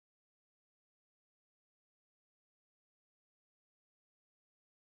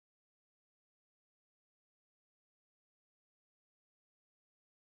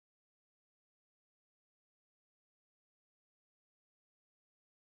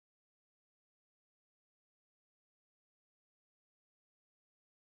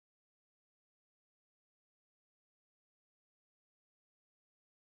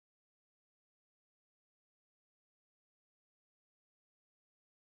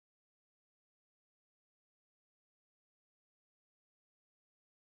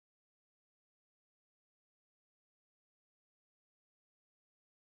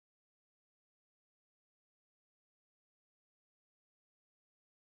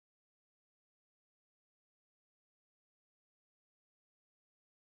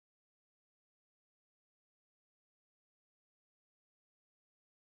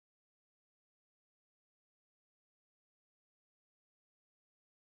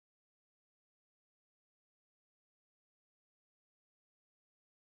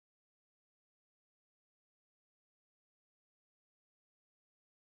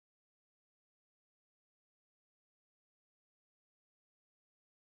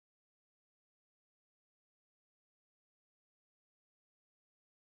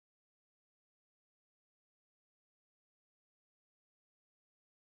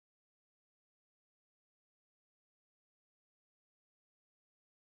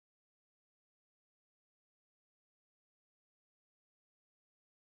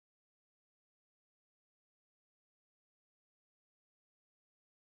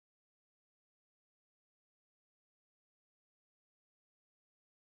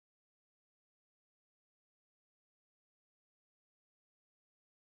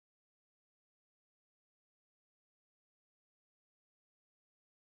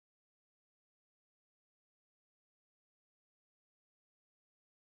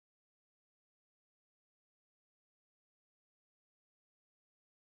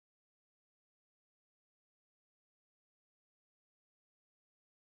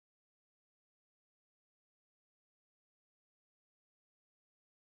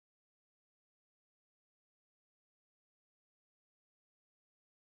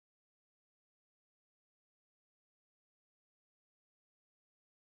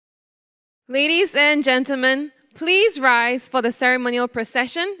Ladies and gentlemen, please rise for the ceremonial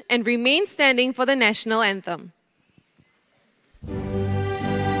procession and remain standing for the national anthem.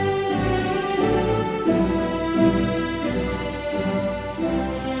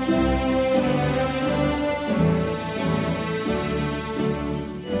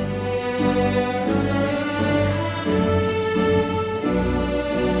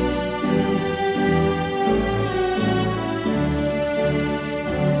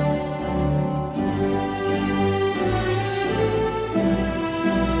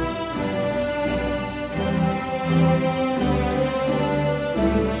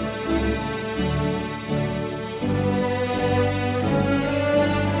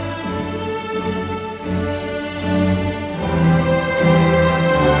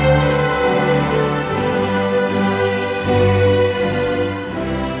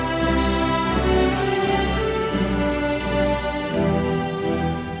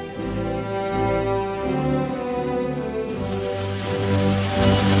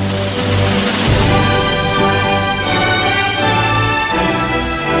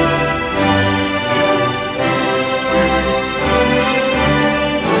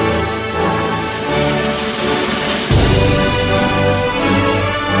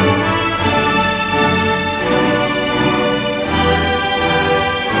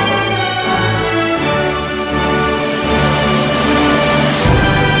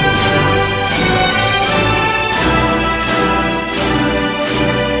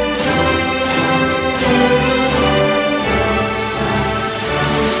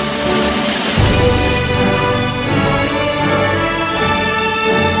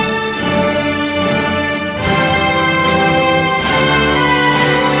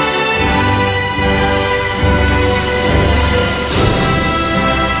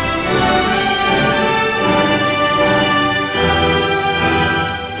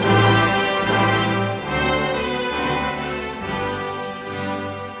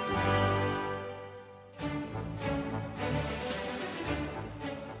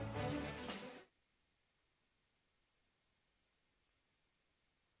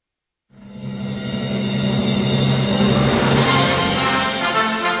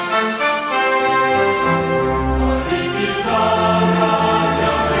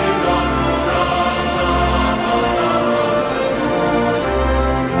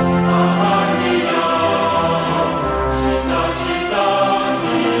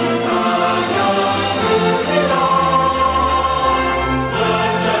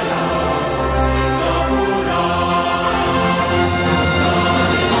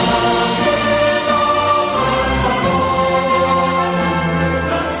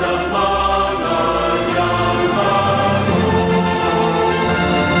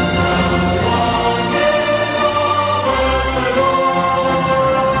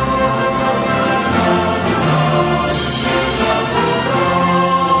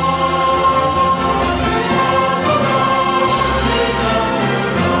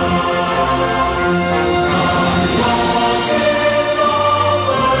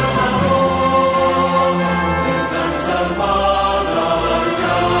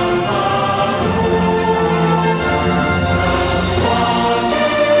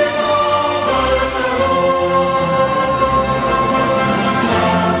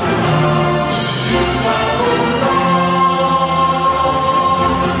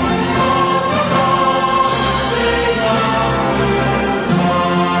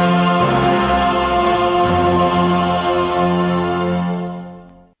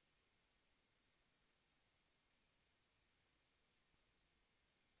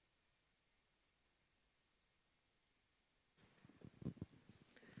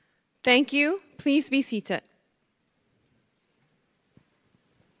 Thank you. Please be seated.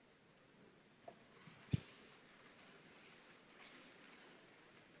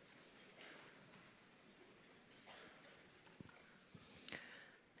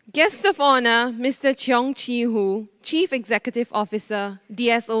 Guest of honor, Mr. Cheong Chee Hu, Chief Executive Officer,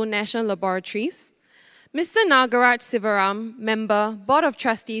 DSO National Laboratories. Mr. Nagaraj Sivaram, Member, Board of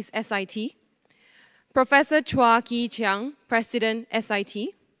Trustees, SIT. Professor Chua Ki Chiang, President,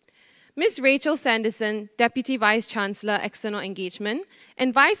 SIT. Ms. Rachel Sanderson, Deputy Vice Chancellor, External Engagement,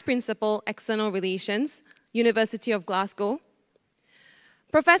 and Vice Principal, External Relations, University of Glasgow.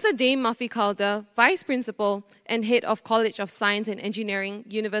 Professor Dame Muffy Calder, Vice Principal and Head of College of Science and Engineering,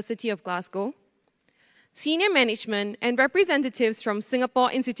 University of Glasgow. Senior management and representatives from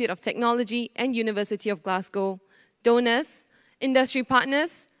Singapore Institute of Technology and University of Glasgow, donors, industry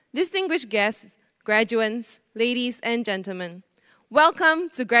partners, distinguished guests, graduates, ladies and gentlemen. Welcome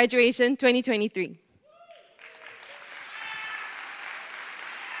to Graduation 2023.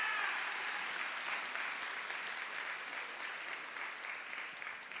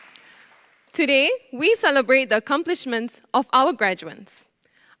 Today, we celebrate the accomplishments of our graduates.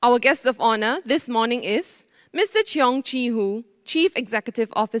 Our guest of honor this morning is Mr. Cheong Chi-Hu, Chief Executive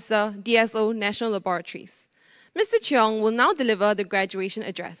Officer, DSO National Laboratories. Mr. Cheong will now deliver the graduation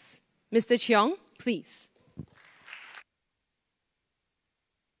address. Mr. Cheong, please.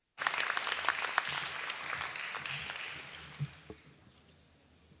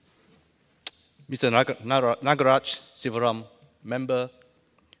 Mr. Nagaraj Sivaram, Member,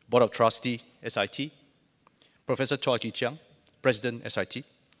 Board of Trustee, SIT, Professor Chua Chi Chiang, President, SIT,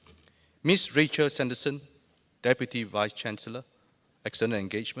 Ms. Rachel Sanderson, Deputy Vice Chancellor, External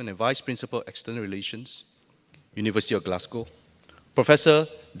Engagement and Vice Principal, External Relations, University of Glasgow, Professor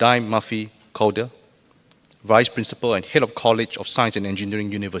Dime Murphy-Calder, Vice Principal and Head of College of Science and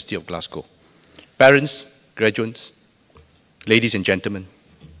Engineering, University of Glasgow, parents, graduates, ladies and gentlemen,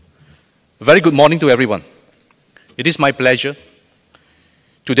 a very good morning to everyone. It is my pleasure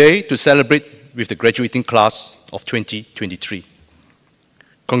today to celebrate with the graduating class of 2023.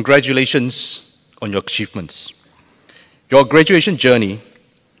 Congratulations on your achievements. Your graduation journey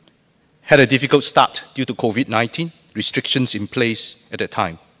had a difficult start due to COVID-19 restrictions in place at that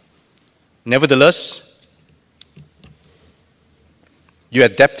time. Nevertheless, you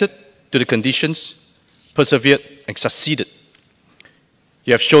adapted to the conditions, persevered, and succeeded.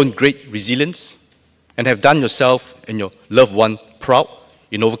 You have shown great resilience and have done yourself and your loved one proud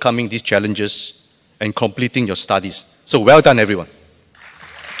in overcoming these challenges and completing your studies. So well done, everyone.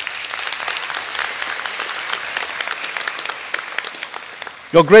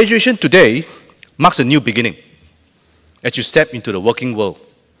 Your graduation today marks a new beginning as you step into the working world.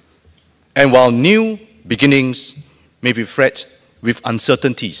 And while new beginnings may be fraught with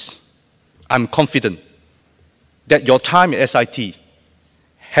uncertainties, I'm confident that your time at SIT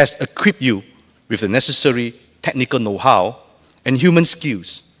has equipped you with the necessary technical know-how and human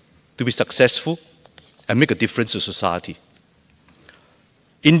skills to be successful and make a difference to society.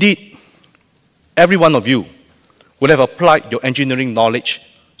 Indeed, every one of you will have applied your engineering knowledge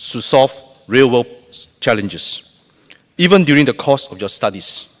to solve real-world challenges, even during the course of your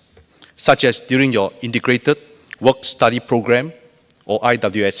studies, such as during your Integrated Work-Study Program, or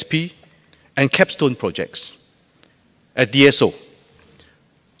IWSP, and capstone projects. At DSO,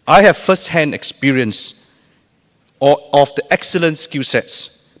 I have first-hand experience of the excellent skill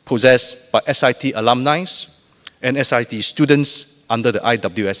sets possessed by SIT alumni and SIT students under the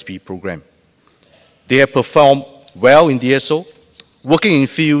IWSP program. They have performed well in DSO, working in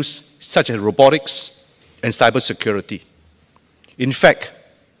fields such as robotics and cybersecurity. In fact,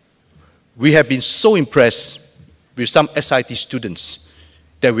 we have been so impressed with some SIT students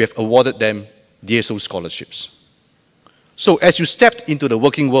that we have awarded them DSO scholarships. So as you step into the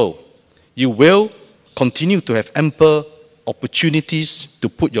working world, you will continue to have ample opportunities to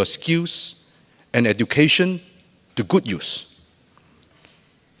put your skills and education to good use.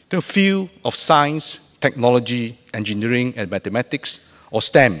 The field of science, technology, engineering, and mathematics, or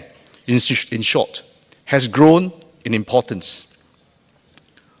STEM, in short, has grown in importance.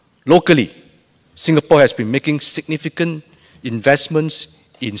 Locally, Singapore has been making significant investments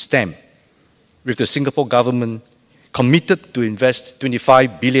in STEM, with the Singapore government committed to invest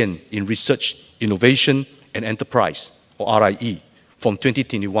 25 billion in research, innovation, and enterprise, or RIE, from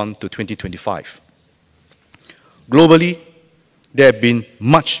 2021 to 2025. Globally, there have been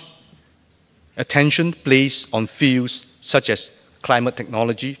much attention placed on fields such as climate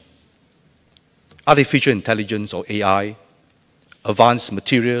technology, artificial intelligence or AI, advanced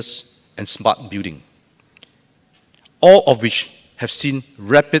materials, and smart building, all of which have seen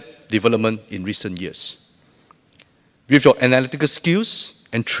rapid development in recent years. With your analytical skills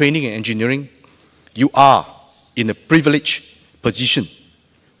and training in engineering, you are in a privileged position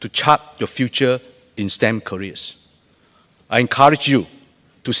to chart your future in STEM careers. I encourage you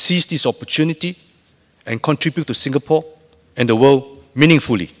to seize this opportunity and contribute to Singapore and the world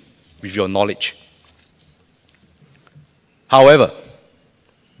meaningfully with your knowledge. However,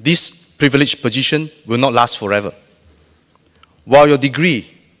 this privileged position will not last forever. While your degree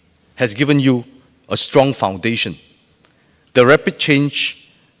has given you a strong foundation, the rapid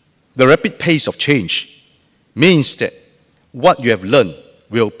pace of change means that what you have learned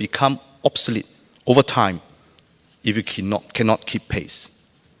will become obsolete over time if you cannot keep pace.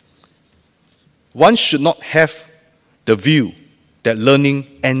 One should not have the view that learning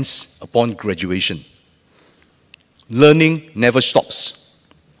ends upon graduation. Learning never stops,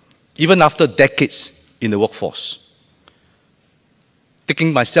 even after decades in the workforce.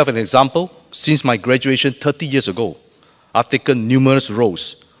 Taking myself as an example, since my graduation 30 years ago, I've taken numerous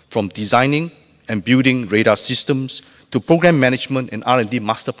roles, from designing and building radar systems to program management and R&D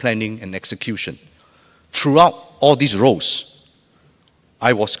master planning and execution. Throughout all these roles,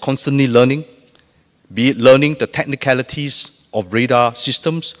 I was constantly learning, be it learning the technicalities of radar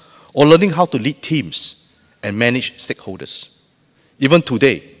systems or learning how to lead teams and manage stakeholders. Even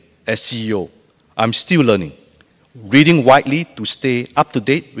today, as CEO, I'm still learning, reading widely to stay up to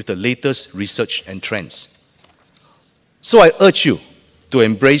date with the latest research and trends. So I urge you to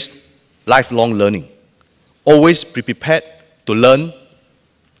embrace lifelong learning. Always be prepared to learn,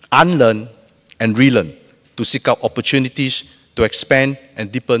 unlearn, and relearn to seek out opportunities to expand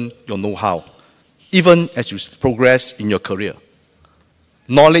and deepen your know-how, even as you progress in your career.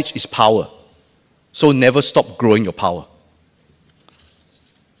 Knowledge is power, so never stop growing your power.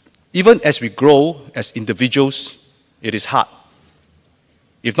 Even as we grow as individuals, it is hard,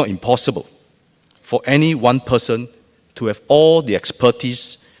 if not impossible, for any one person to have all the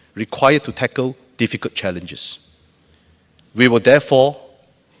expertise required to tackle difficult challenges. We will therefore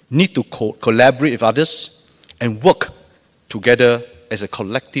need to collaborate with others and work together as a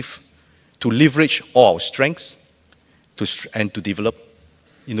collective to leverage all our strengths and to develop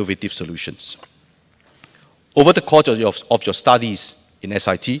innovative solutions. Over the course of your studies in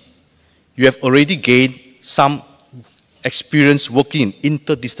SIT, you have already gained some experience working in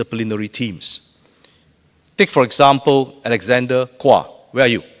interdisciplinary teams. Take, for example, Alexander Kwa. Where are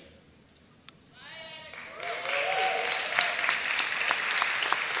you?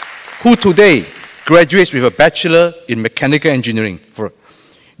 Who today graduates with a Bachelor in Mechanical Engineering.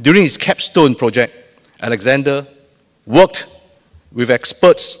 During his capstone project, Alexander worked with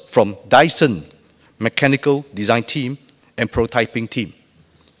experts from Dyson mechanical design team and prototyping team,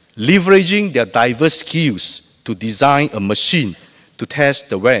 leveraging their diverse skills to design a machine to test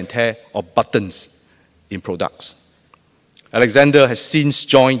the wear and tear of buttons in products. Alexander has since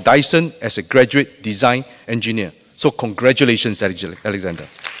joined Dyson as a graduate design engineer. So congratulations, Alexander.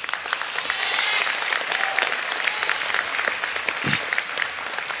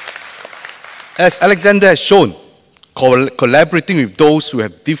 As Alexander has shown, collaborating with those who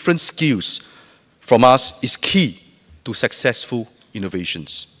have different skills from us is key to successful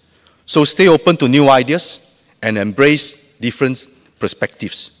innovations. So stay open to new ideas and embrace different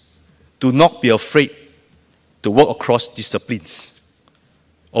perspectives. Do not be afraid to work across disciplines.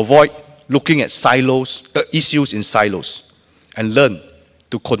 Avoid looking at issues in silos, and learn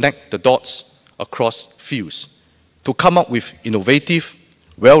to connect the dots across fields to come up with innovative,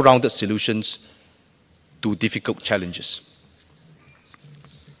 well-rounded solutions to difficult challenges.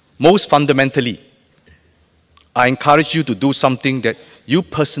 Most fundamentally, I encourage you to do something that you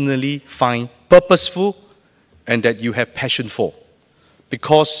personally find purposeful and that you have passion for.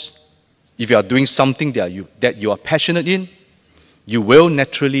 Because if you are doing something that you are passionate in, you will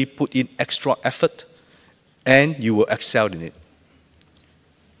naturally put in extra effort and you will excel in it.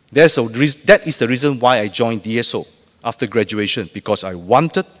 That is the reason why I joined DSO after graduation, because I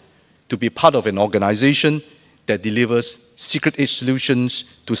wanted to be part of an organization that delivers secret age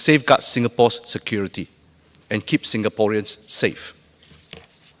solutions to safeguard Singapore's security and keep Singaporeans safe.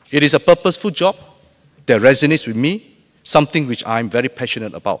 It is a purposeful job that resonates with me, something which I'm very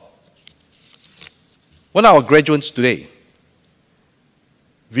passionate about. One of our graduates today,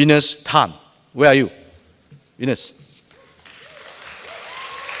 Venus Tan. Where are you? Venus.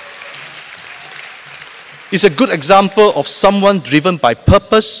 Is a good example of someone driven by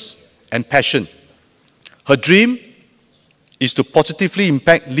purpose and passion. Her dream is to positively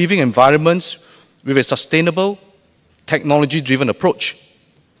impact living environments with a sustainable, technology-driven approach.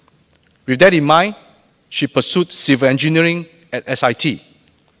 With that in mind, she pursued civil engineering at SIT.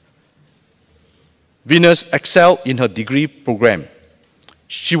 Venus excelled in her degree program.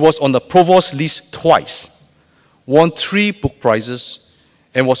 She was on the provost list twice, won 3 book prizes,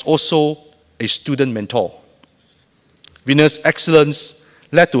 and was also a student mentor. Venus' excellence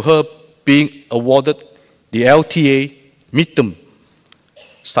led to her being awarded the LTA Midterm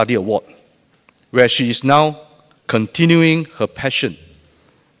Study Award, where she is now continuing her passion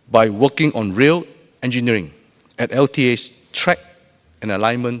by working on rail engineering at LTA's Track and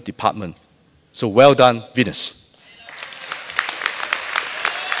Alignment Department. So well done, Venus.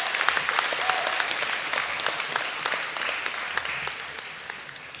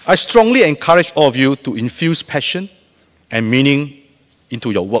 I strongly encourage all of you to infuse passion and meaning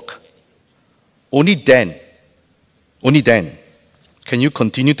into your work. Only then can you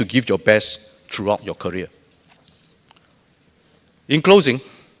continue to give your best throughout your career. In closing,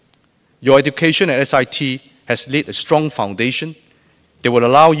 your education at SIT has laid a strong foundation that will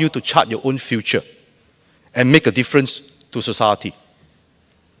allow you to chart your own future and make a difference to society.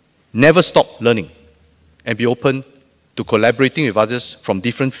 Never stop learning and be open to collaborating with others from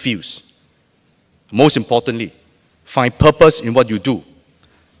different fields. Most importantly, find purpose in what you do.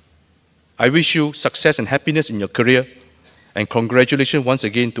 I wish you success and happiness in your career, and congratulations once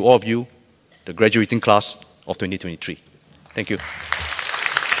again to all of you, the graduating class of 2023. Thank you.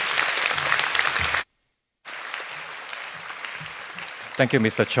 Thank you,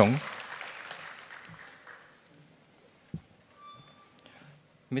 Mr. Chung.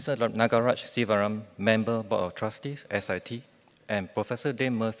 Mr. Nagaraj Sivaram, Member, Board of Trustees, SIT, and Professor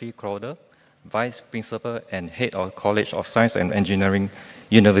Dame Murphy Crowder, Vice Principal and Head of College of Science and Engineering,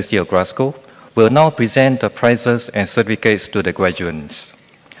 University of Glasgow, will now present the prizes and certificates to the graduates.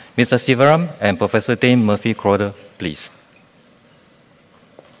 Mr. Sivaram and Professor Dame Murphy Crowder, please.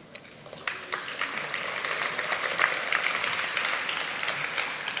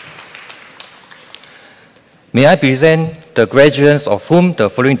 May I present the graduates of whom the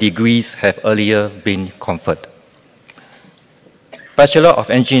following degrees have earlier been conferred. Bachelor of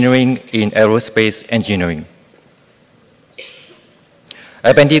Engineering in Aerospace Engineering.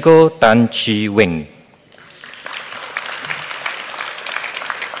 Abendigo Tan Chi Wing.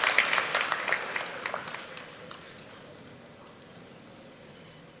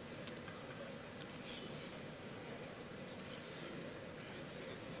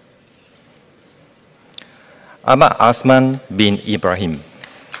 Ahmad Asman bin Ibrahim.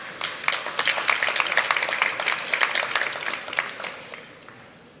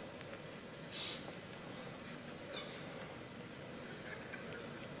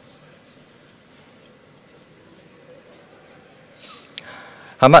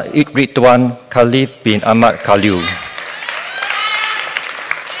 Ahmad Ridwan Khalif bin Ahmad Khalil.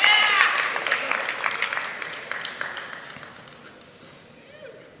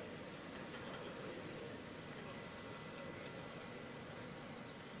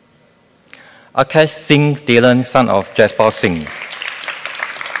 Akash Singh Dylan, son of Jaspal Singh.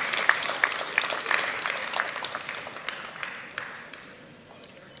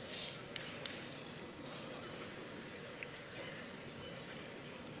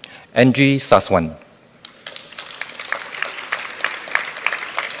 Andrew Saswan.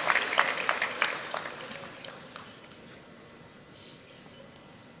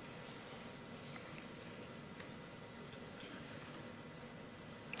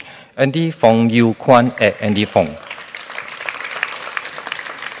 Andy Fong Yu Kwan at Andy Fong.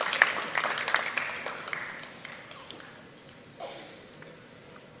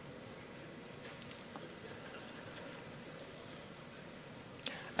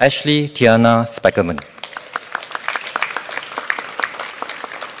 Ashley Tiana Speckerman.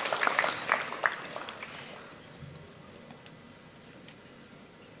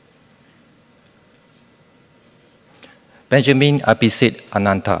 Benjamin Abisit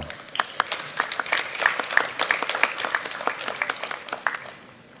Ananta.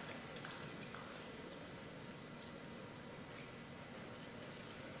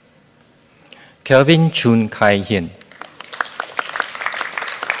 Kelvin Chun Kai Hien.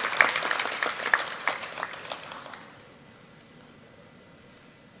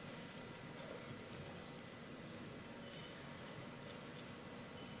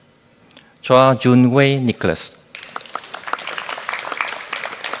 Chua Junwei Nicholas.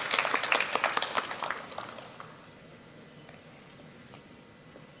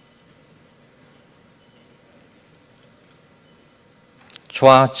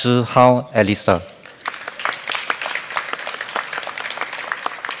 Chua Zhihao Elisa.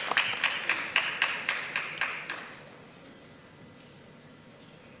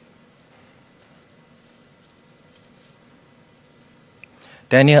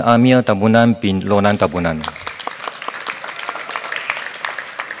 Daniel Amir Tabunan bin Lonan Tabunan.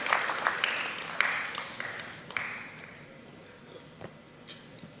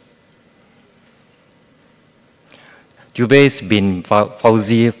 Jubais bin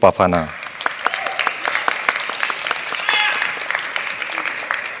Fauzi Fafana.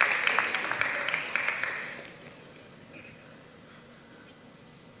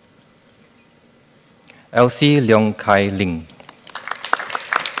 Elsie Leong Kai Ling.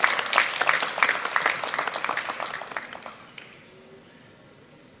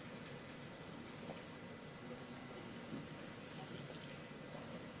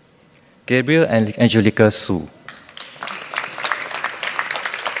 Gabriel and Angelica Su.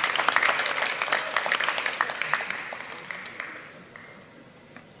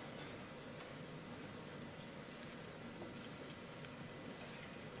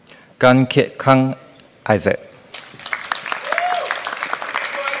 Gan Kiet Kang Isaac.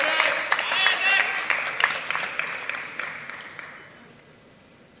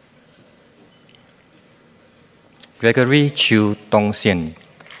 Gregory Chiu Tong Sien.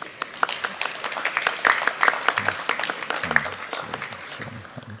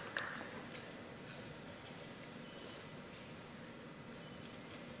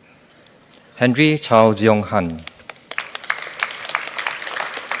 Henry Chao Jong Han.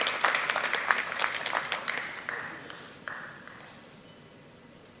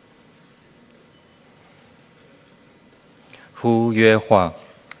 Hu Yuehua.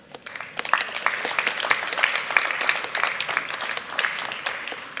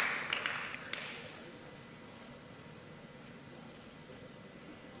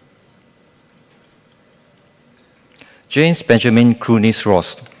 James Benjamin Clunies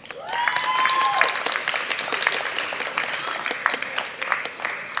Ross.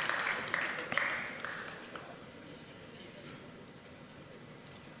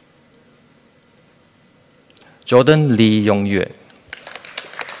 Jordan Lee Yongyue.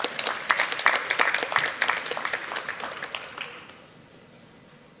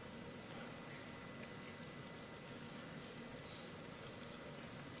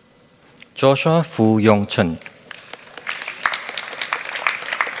 Joshua Fu Yong Chen.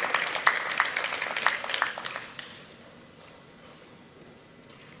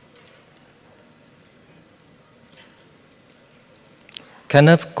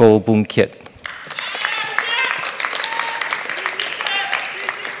 Kenneth Go Boon Kiet.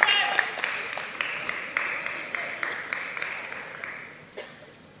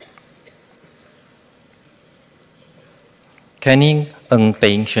 Kenny Ng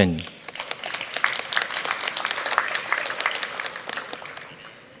Peng Shen.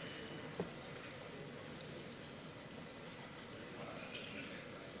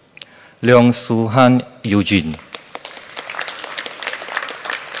 Leong Su-han Eugene.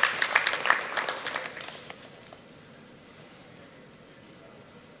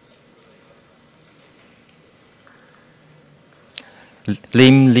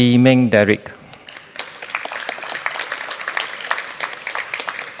 Lim Lee Meng Derek.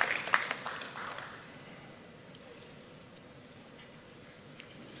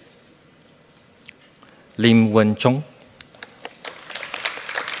 Lim Wen Chong.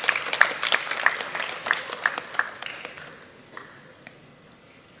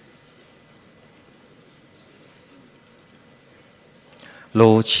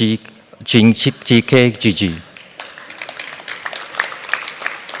 Lo Chi Jing K Gigi.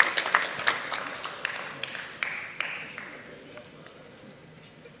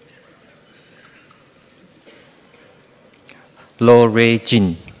 Lo Rei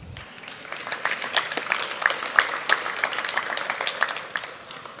Jin.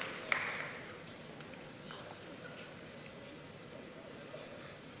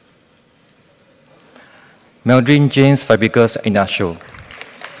 Meldrin James Fabregas Ignacio.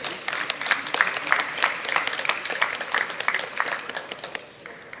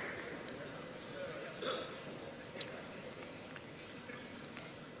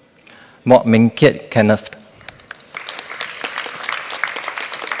 Mok Ming Kiet Kenneth.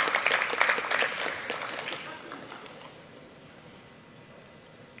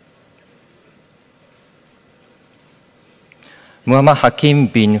 Muhammad Hakim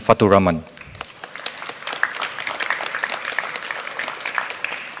bin Faturaman.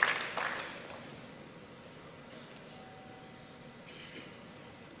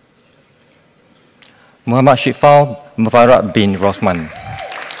 Muhammad Shifal Mubarak bin Rosman.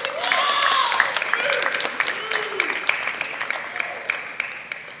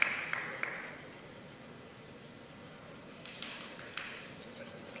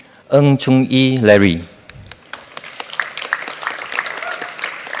 Ng Chung Yi Larry.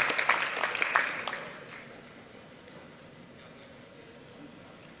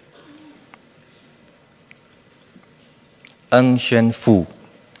 Ng Xuan Fu.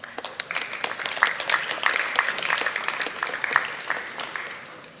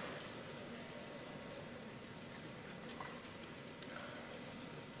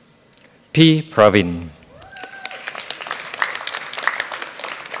 P. Pravin.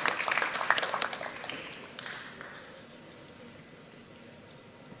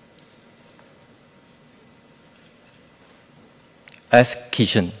 S.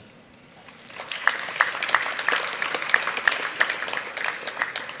 Kishan.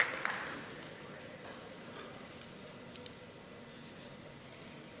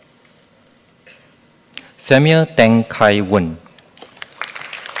 Samuel Teng Kai Wen.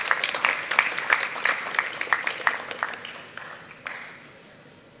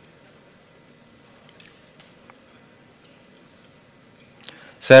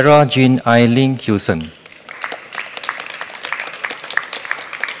 Sarah Jean Eileen Hewson.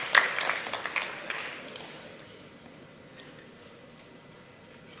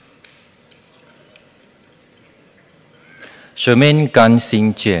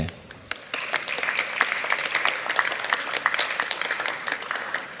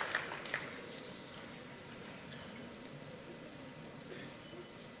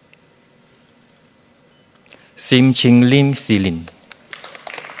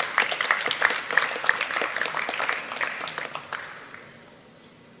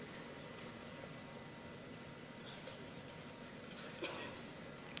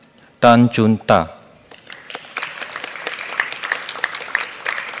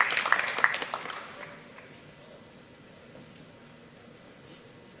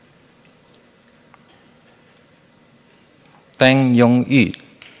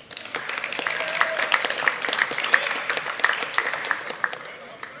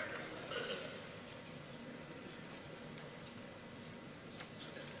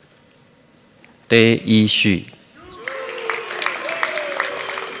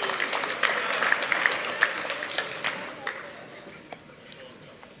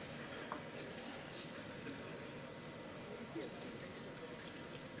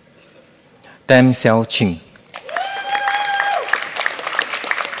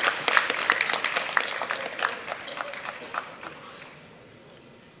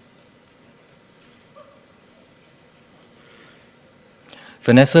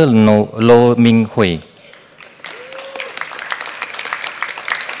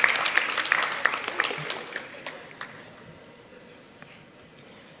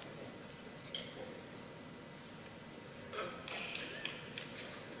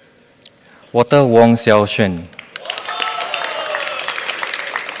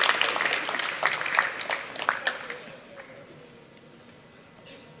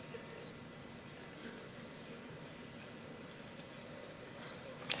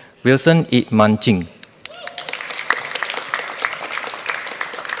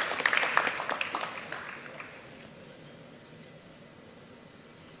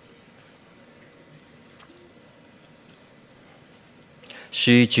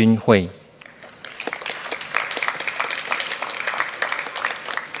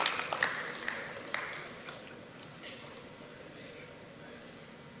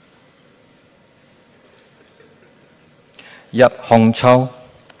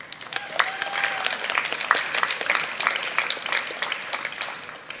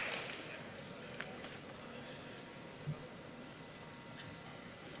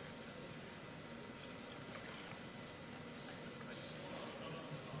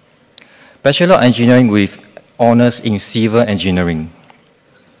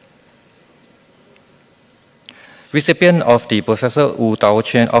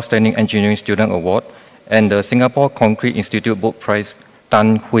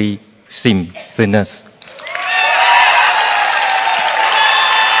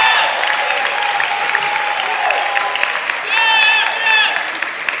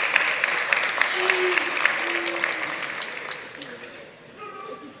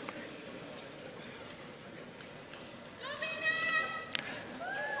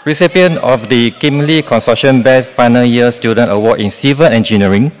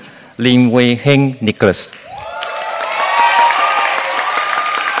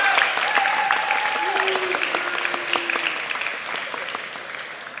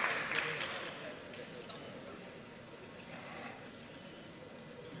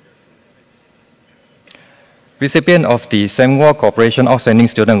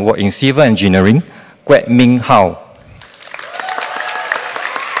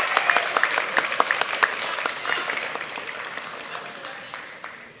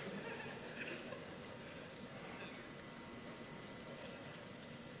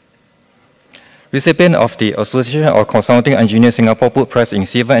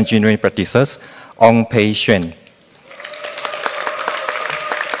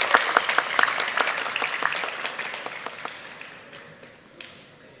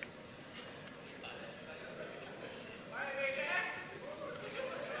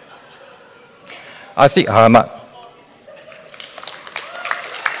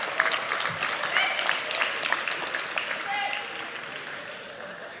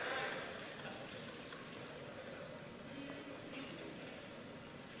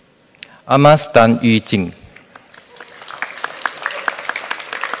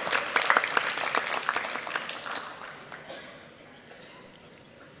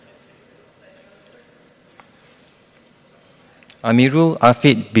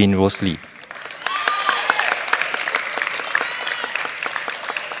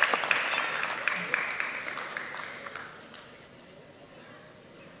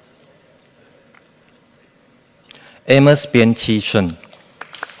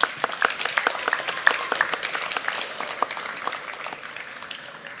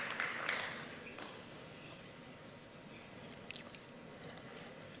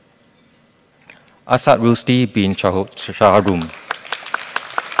 Asad Rusti bin Shahrum.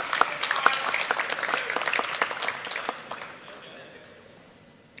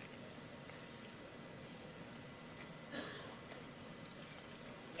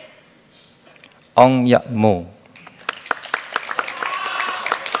 Ong Yak Mo.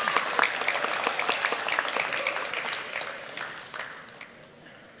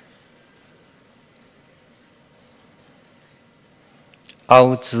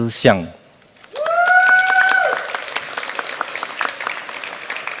 Ao Zhi Xiang.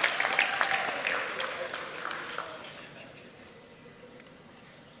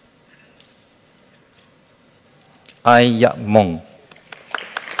 Ai Yak Mong.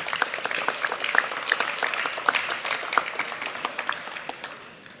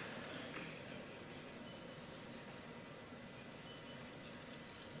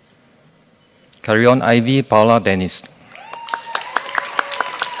 Carry-on Ivy Paula Dennis.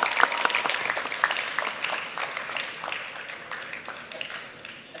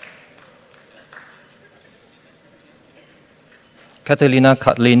 Catalina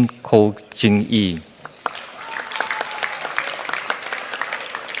Kathleen Ko Jing Yi.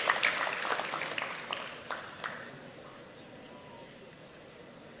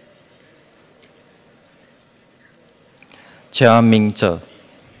 Chia Ming Zhe.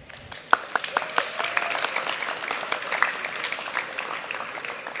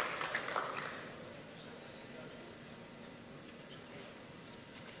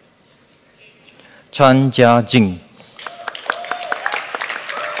 Chan Jia Jing.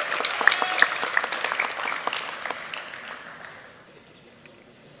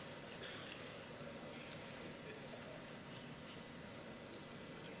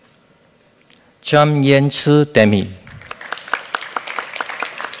 Cham Yen Chi Demi.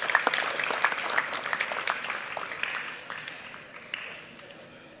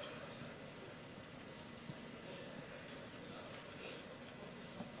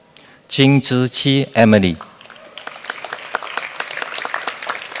 Qing Zhiqi Emily.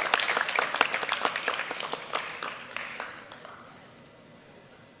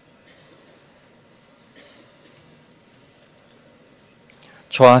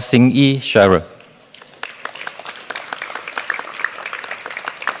 Chua Xing Yi Cheryl.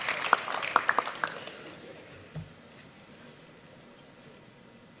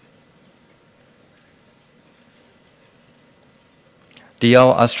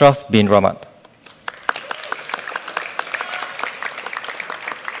 Dial Ashraf bin Ramat.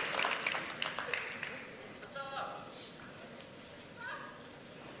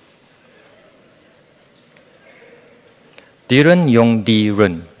 Diren Yong Di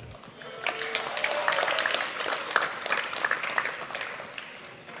Ren.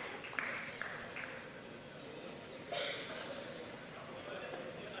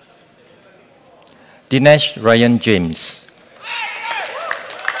 Dinesh Ryan James.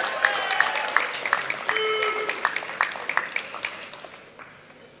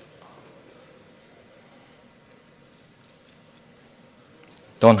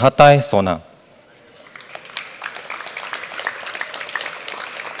 Don Hatai Sona.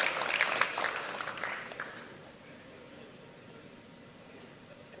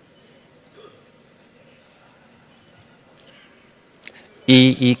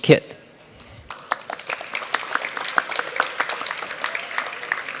 E. Kit.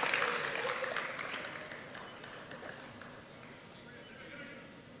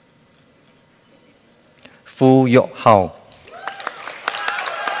 Fu Yok Hao.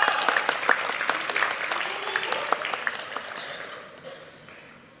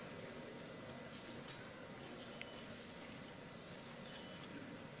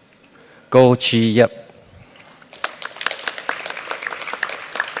 Go Chi Yep.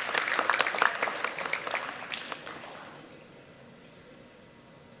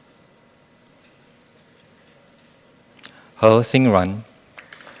 He Sing Ran.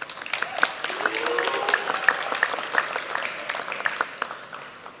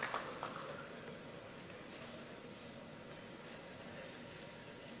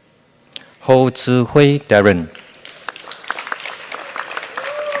 Ho Zhi Hui Darren.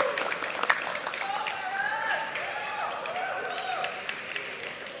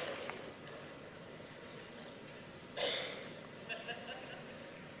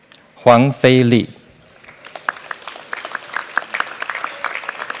 Huang Fei Li.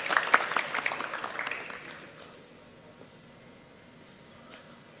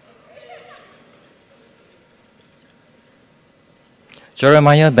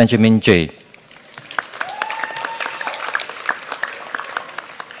 Jeremiah Benjamin J.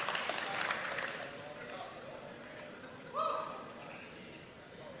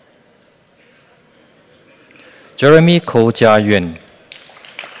 Jeremy Ko Jia Yuan.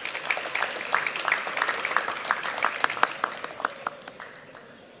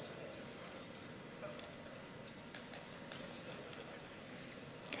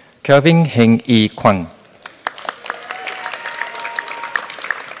 Kelvin Heng Yi Kwan.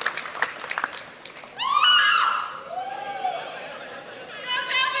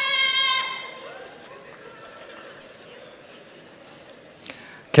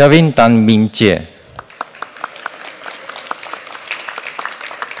 Kevin Tan Min Jie.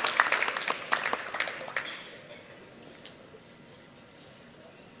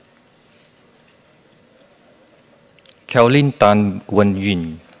 Kelvin Tan Wen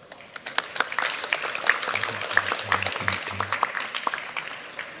Yun.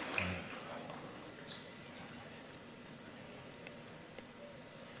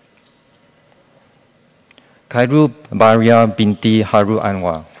 Khairu Baria binti Haru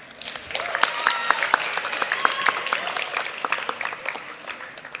Anwar.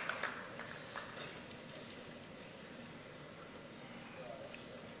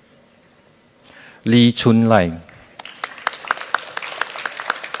 Lee Chun Lai.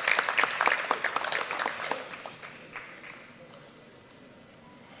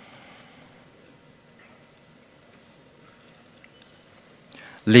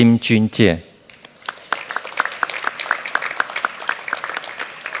 Lim Jun Jie.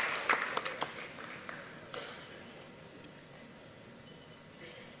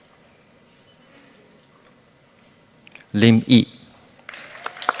 Lim Yi.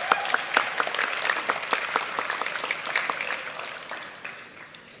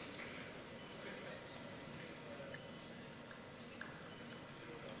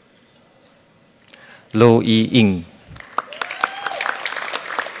 Lo Yi Ying.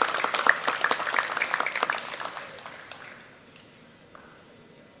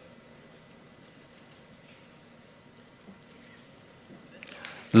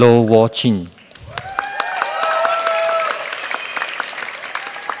 Lo Wo Chin.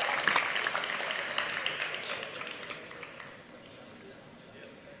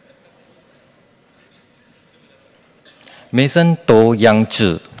 Mason To Yang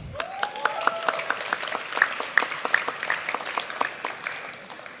Zhi.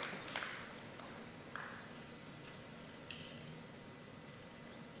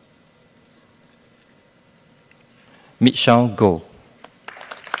 Michelle Go.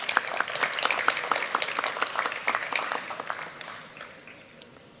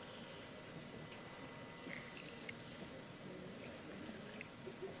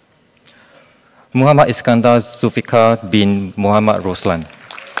 Muhammad Iskandar Zulfikar bin Muhammad Roslan.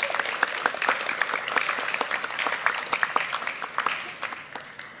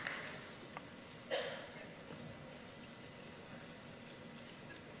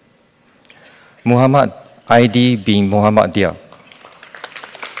 Muhammad Aidi bin Muhammad Dia.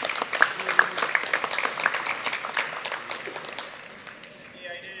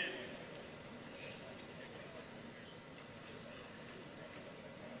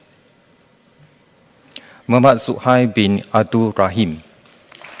 Muhammad Suhai bin Abdul Rahim.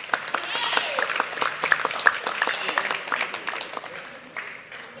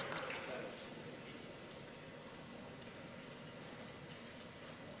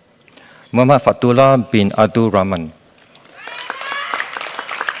 Muhammad Fatullah bin Abdul Rahman.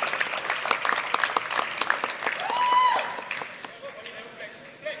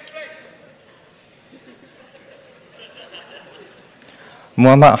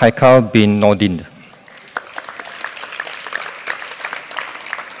 Muhammad Haikal bin Nordin.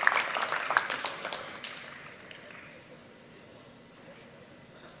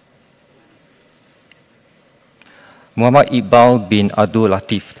 Muhammad Iqbal bin Abdul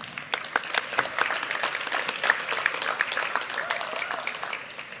Latif.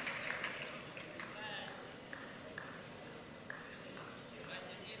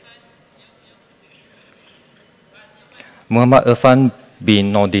 Muhammad Irfan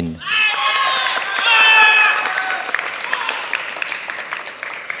bin Nordin.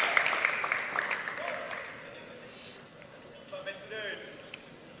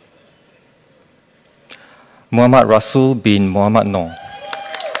 Muhammad Rasul bin Muhammad Noor.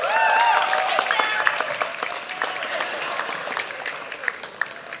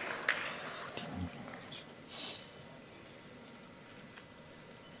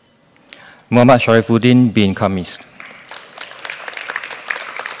 Muhammad Sharifuddin bin Khamis.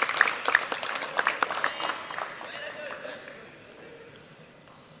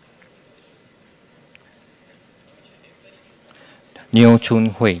 Neo Chun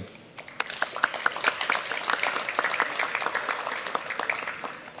Hui.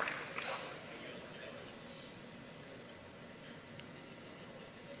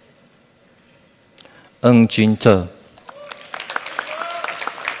 Ng Jun Zhe.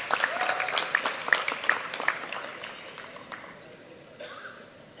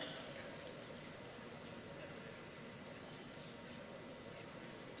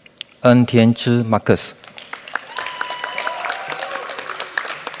 Ng Tian Zhi Marcus.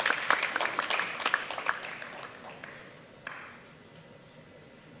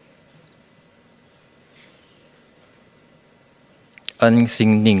 Ng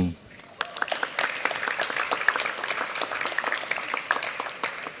Xin Ning.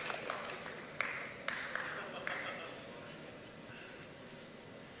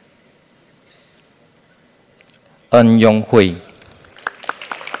 Ng Yong Hui.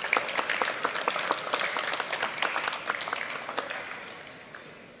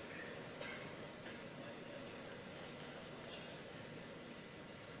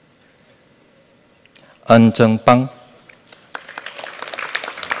 Ng Zheng Bang.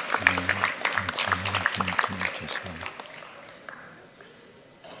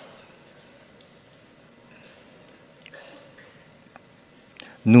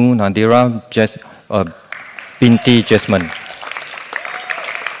 Nu Nadira binti Jasmine.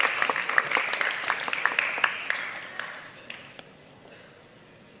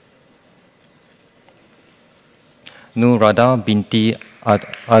 Nu Radha binti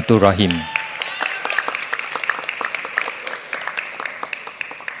Abdurrahim.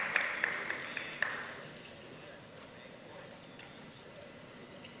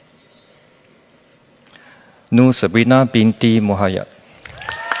 Nu Sabrina binti Muhayyad.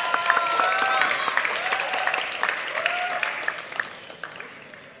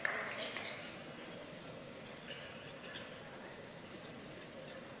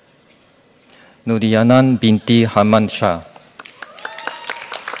 Nurianan binti Haman Shah.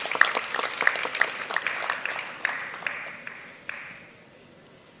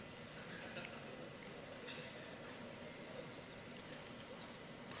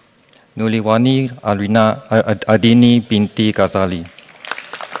 Nuliwani Adini binti Ghazali.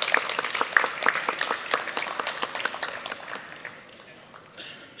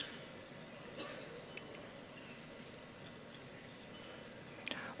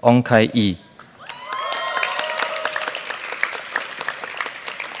 Ong Kai Yi.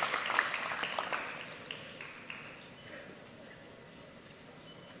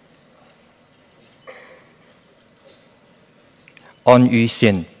 On Yu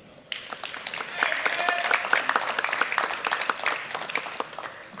Xian.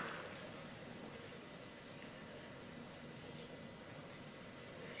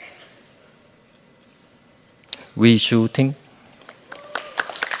 Wei Shu Ting.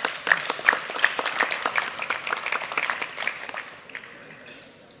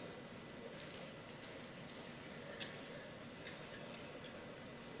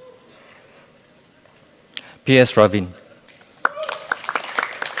 P.S. Ravin.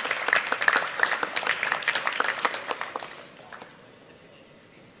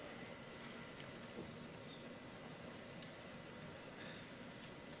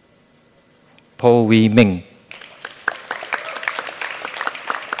 Paul Wee Ming.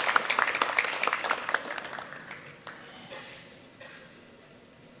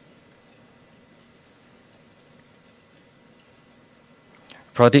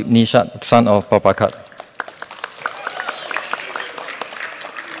 Pradeep Nishat, son of Babakat.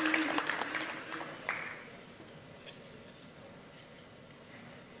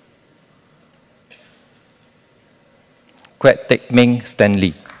 Kwek Tek Ming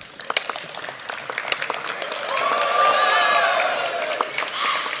Stanley.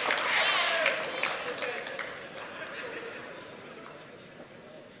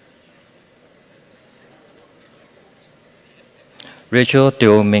 Rachel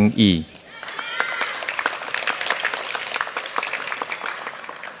Teo Ming Yi.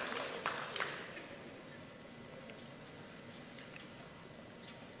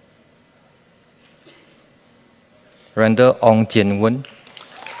 Randall Ong Jian Wen.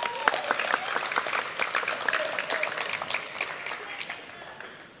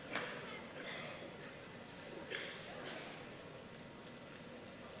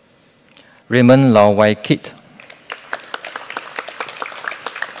 Raymond Lau Wai Kit.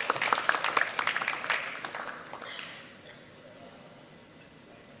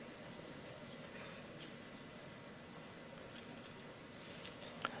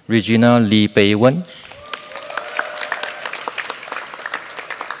 Regina Lee Pei Wen.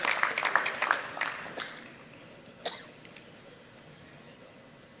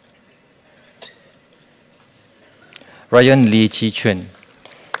 Ryan Lee Chi Chuen.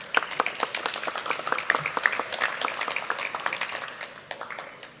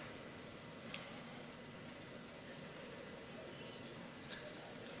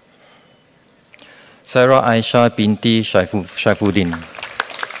 Sarah Aisha binti Syaifuddin.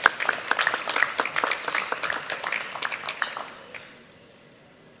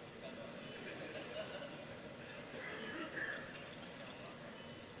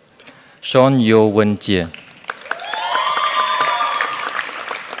 Sean Yo Wen Jie.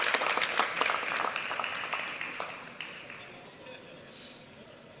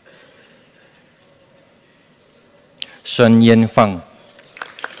 Shen Yan Fang.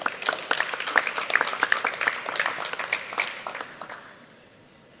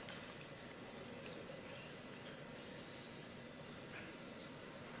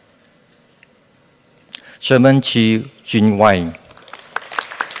 Sherman Chi Jun Wai.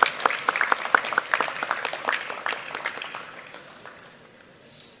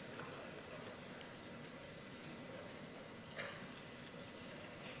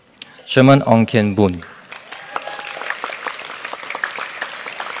 Sherman Ong Kian Boon.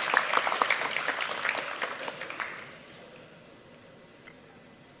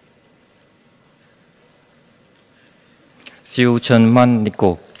 Siu Chen Man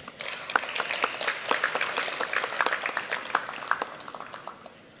Nico.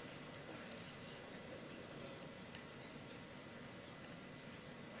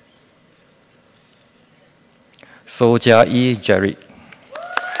 So Jia Yi Jared.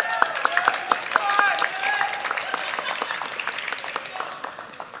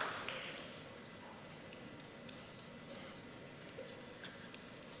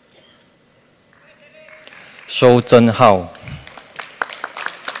 Shou Zhen Hao.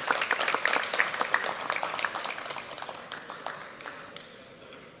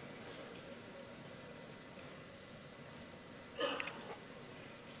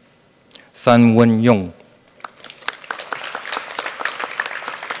 San Wen Yong.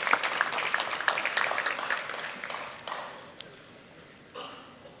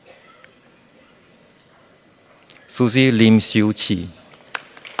 Susie Lim Xiu Qi.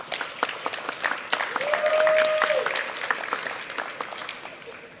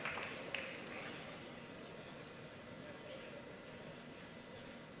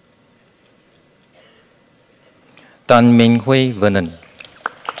 Dan Minghui Vernon.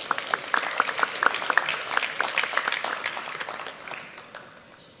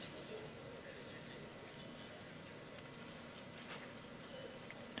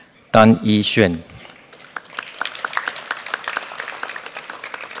 Dan Yixuan.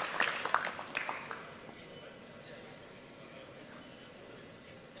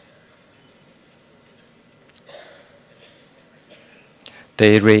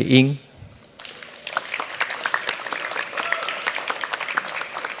 Tề Rê Ying.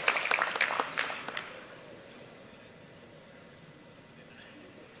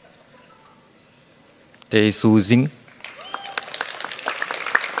 Tề Su Dinh.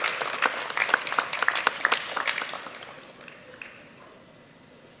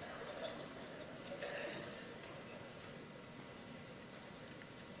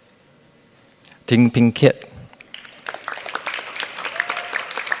 Thinh Pinh Khiết.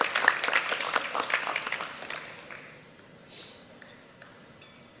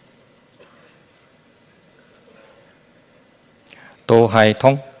 Tô Hai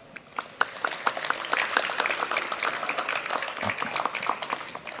Thông.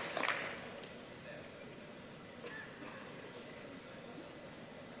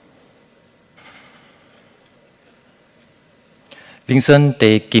 Vincent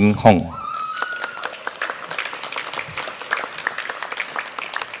Tê Kim Hong.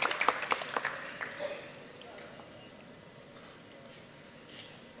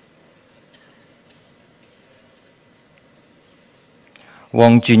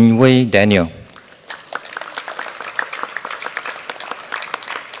 Wang Junwei Daniel.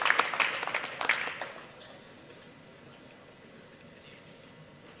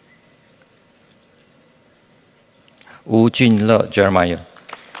 Wu Junle Jeremiah.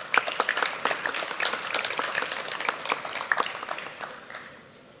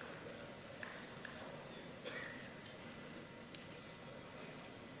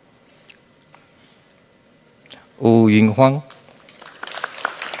 Wu Yunhuang.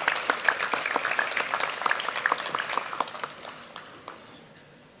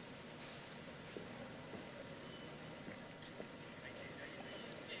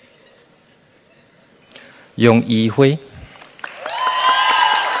 Yong Yi Hui.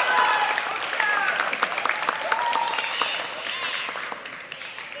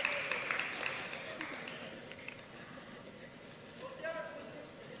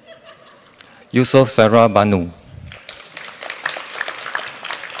 Yusuf Sarah Banu.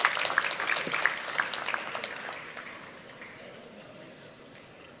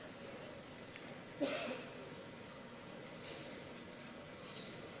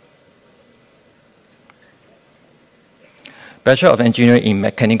 Bachelor of Engineering in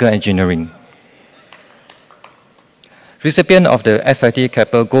Mechanical Engineering. Recipient of the SIT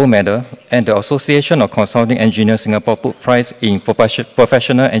Capital Gold Medal and the Association of Consulting Engineers Singapore Book Prize in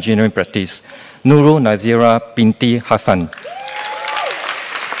Professional Engineering Practice, Nurul Nazira Binti Hassan.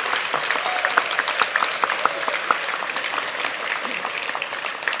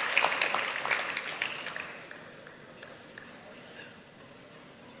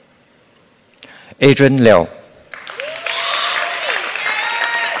 Adrian Liao.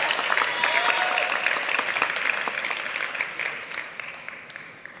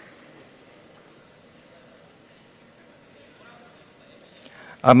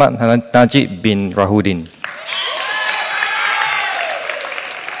 Ahmad Najib bin Rahudin.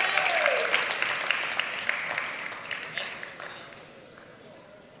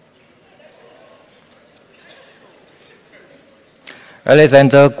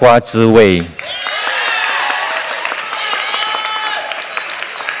 Alexander Gua Ziwei.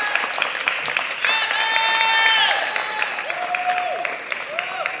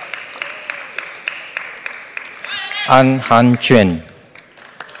 An Han Quan.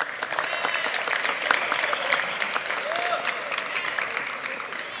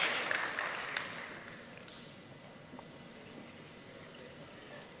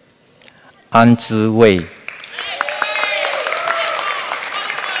 An Ziwei.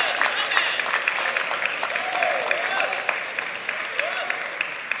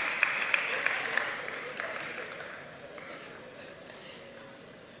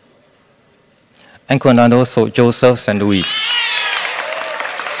 Anquinado Joseph St. Louis.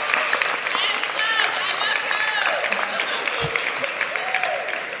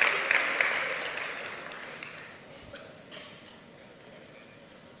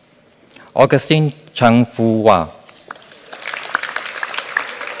 Augustine Chang Fu Wa.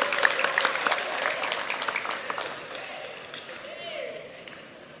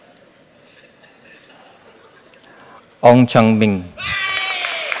 Ong Chang Ming.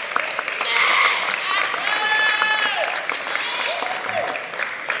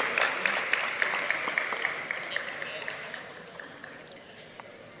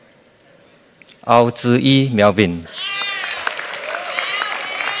 Ao Ziyi Melvin.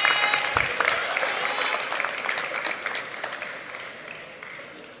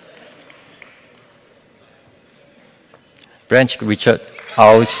 Branch Richard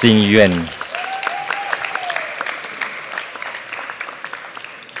Ao Xin Yuan.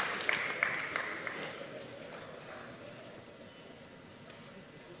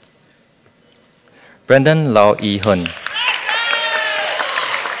 Brandon Lau Yi Hun.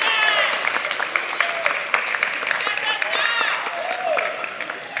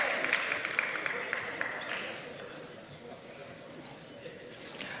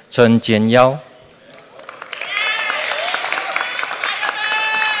 Chen Jian Yao.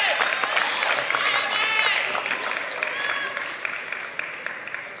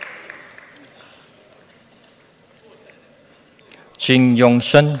 Qin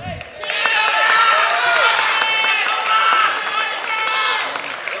Yongshen.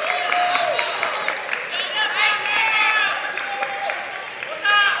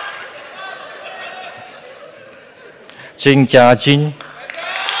 Qin Jiajin.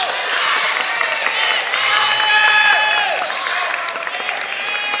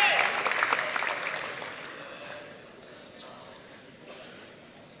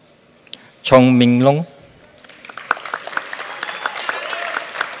 Chong Minh Long.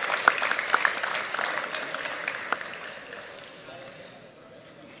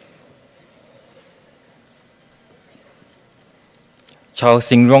 Chao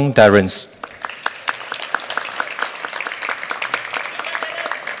Sing Rong Darrens.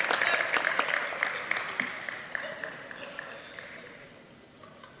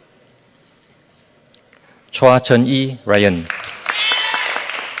 Chua Chen Yi Ryan.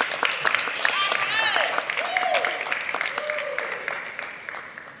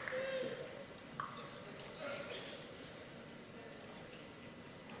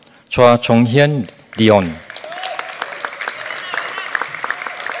 Chua Chong Hian Dion.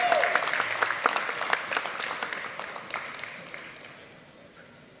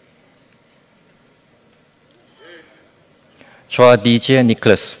 Chua DJ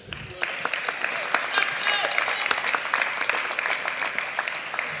Nicholas.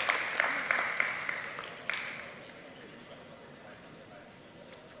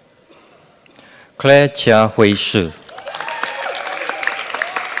 Claire Chia Hui Shi.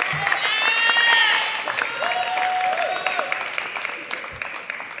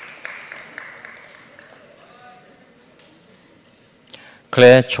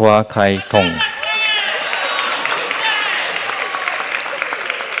 Claire Chua Kai Tong.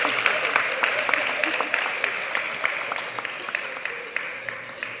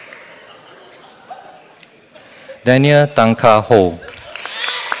 Daniel Tanka Ho.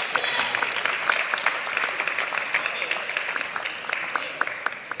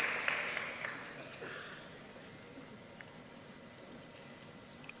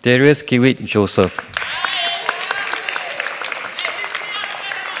 Darius Kiwit Joseph.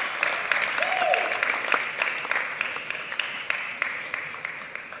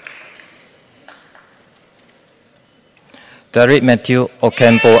 Derek Matthew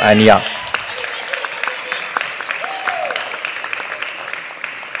Ocampo Ania.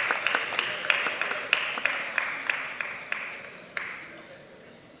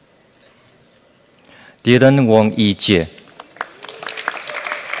 Dylan Wong Yi Jie.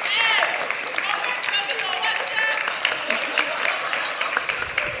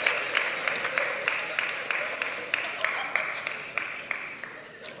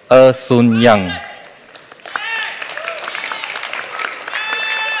 Sun Yang.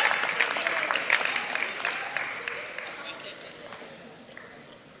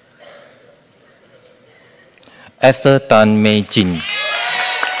 Esther Tan Mei Jin.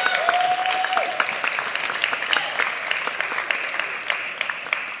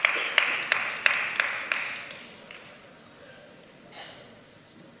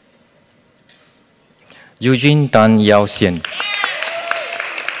 Eugene Tan Yao Xian.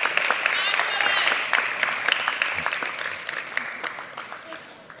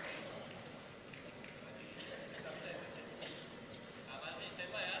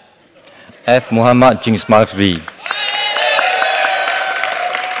 F. Muhammad Jingsmazri.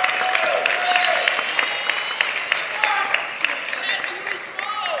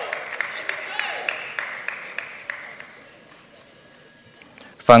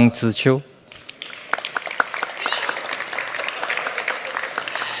 Fang Ziqiu.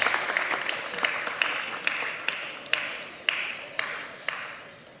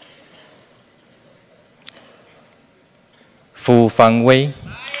 Fu Fangwei.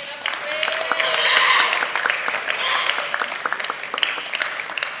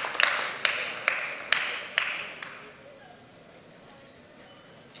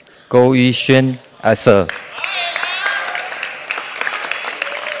 Go Yixuan Esther.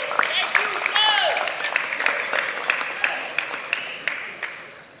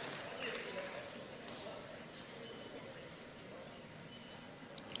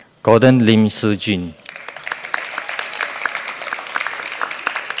 Gordon Lim Sijun.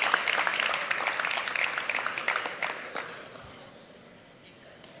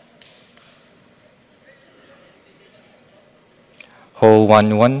 Ho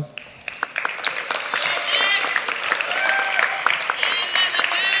Wan Wan.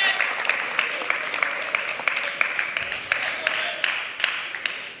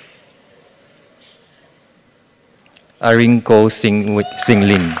 Arinko Sing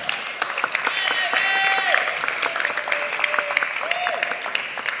Lin.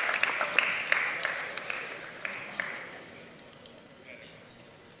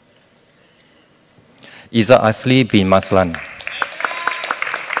 Iza Asli bin Maslan.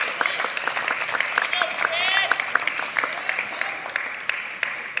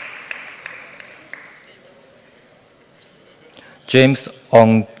 James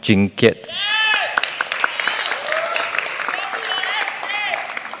Ong Jin Kiet.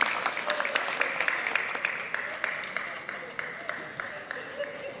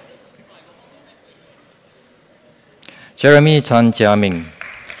 Jeremy Chan Jiaming.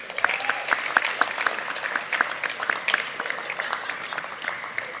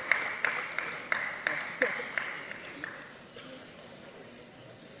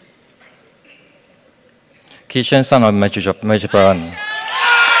 Kishan son of Majifaran.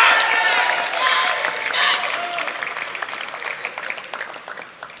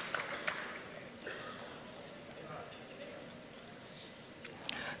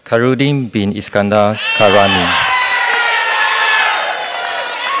 Karudin bin Iskandar Karani.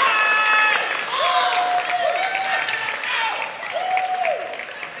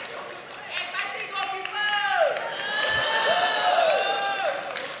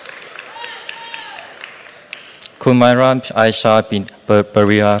 Kumaira Aisha bin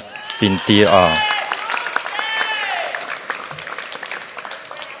Beria binti A.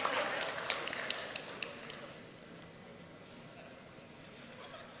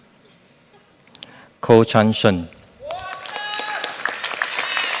 Ko Chan Shen.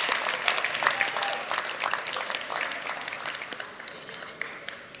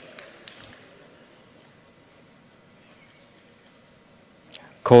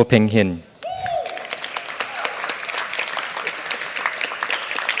 Ko Peng Hin.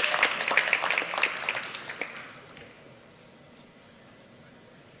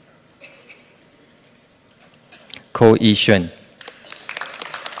 寇一炫、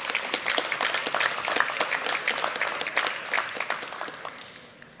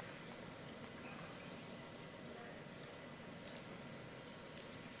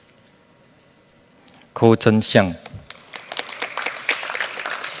寇真相、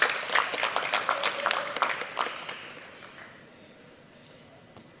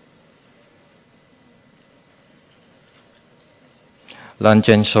蓝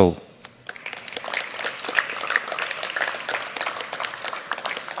坚寿、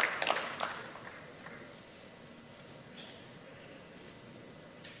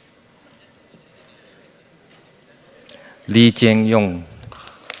李建勇、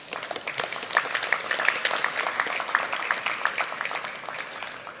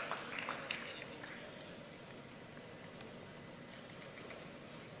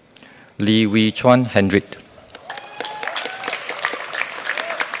李维川 Hendrik、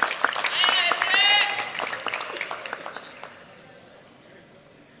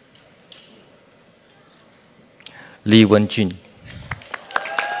李文俊、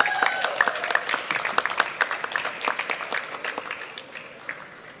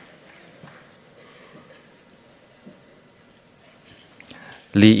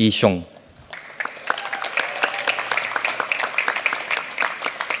李义雄、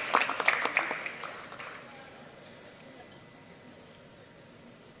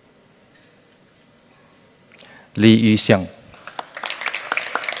李玉祥、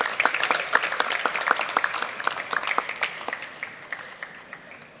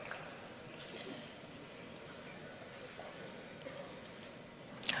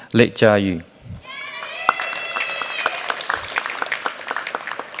雷佳宇、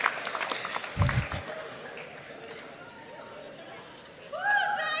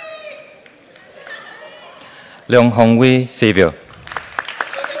梁宏威 Xavier、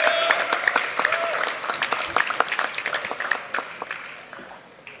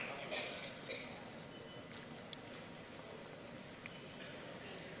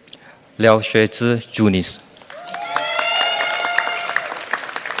廖学之 Junis、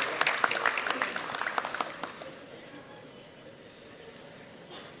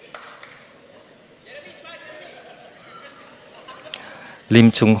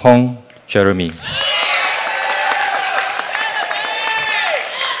林春宏 Jeremy、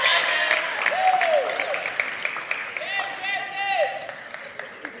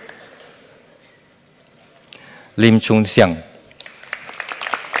林春祥、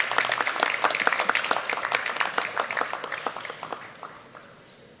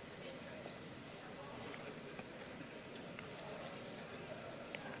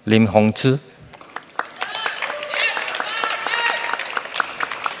林宏志、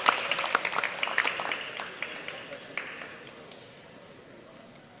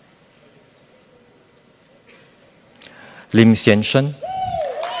林先生、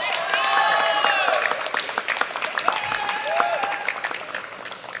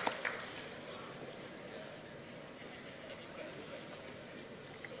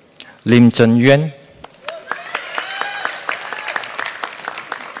林正渊、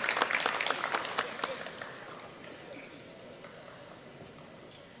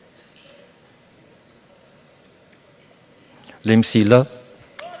林喜乐、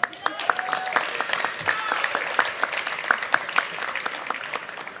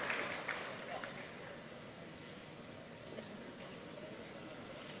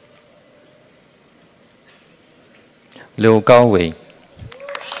刘高伟、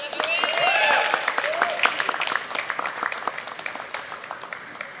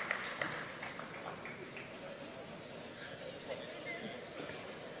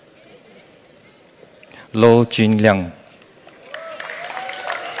罗俊亮、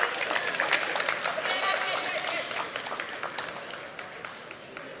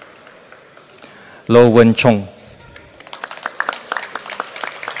罗文聪、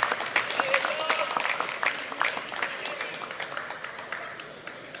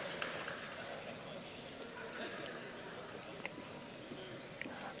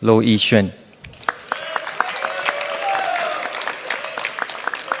罗一轩、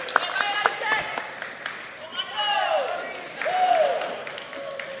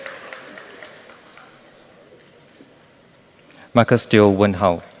Marcus Teo 文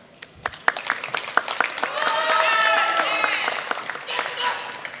豪、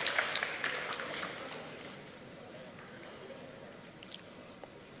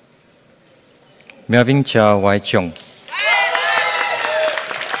Melvin Chia Wai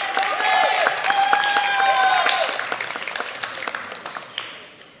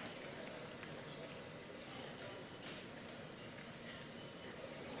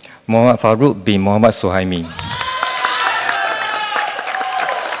Farouk bin Muhammad Suhaimi、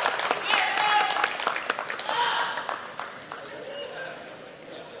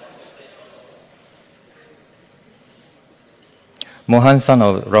Mohan, son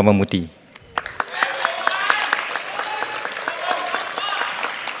of Ramamuti.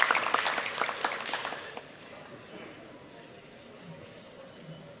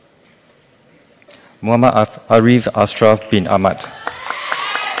 Muhammad Arif Ashraf bin Ahmad.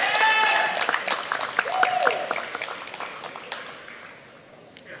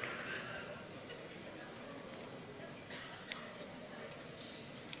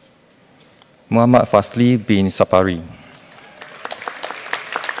 Muhammad Fasli bin Sapari.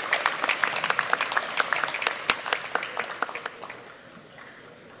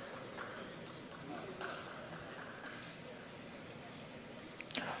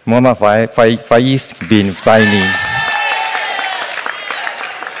 Muhammad Faiz bin Zaini.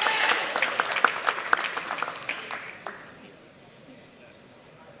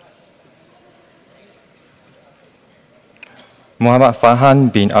 Muhammad Farhan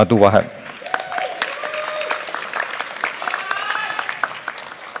bin Abdul Wahab.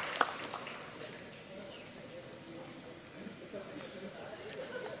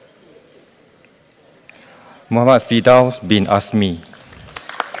 Muhammad Fidaus bin Asmi.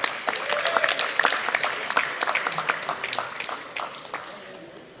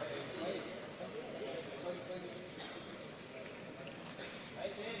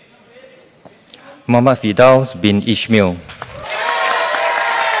 Muhammad Fidaus bin Ismail.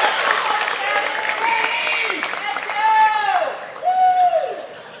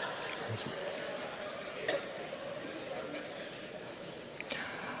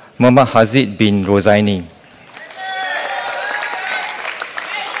 Muhammad Hazid bin Rozaini.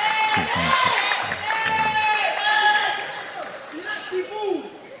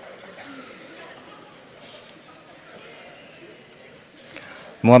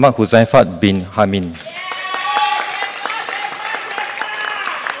 Muhammad Huzaifat bin Hamin.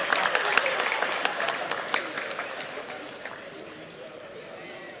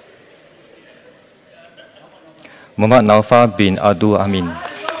 Muhammad Naufal bin Abdul Amin.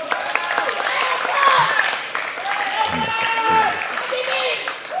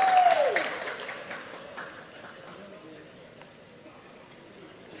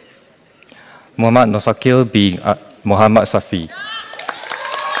 Muhammad Nosakil bin Muhammad Safi.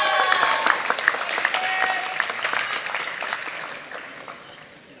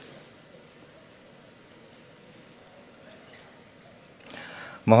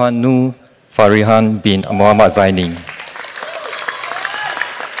 Muhammad Nur Farihan bin Muhammad Zaini.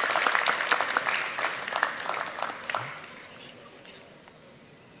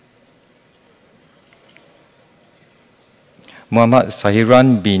 Muhammad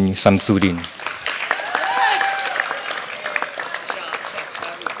Sahiran bin Samsudin.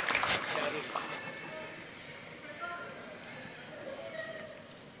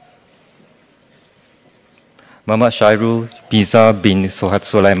 Muhammad Syairul Biza bin Suhad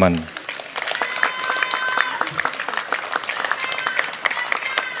Sulaiman.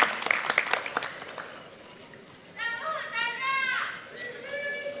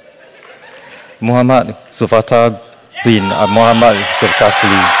 Muhammad Sufata bin Muhammad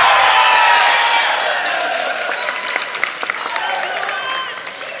Zulkasli.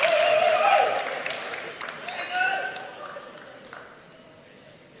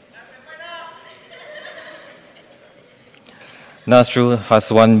 Nasrul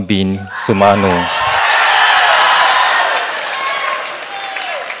Haswan bin Sumano.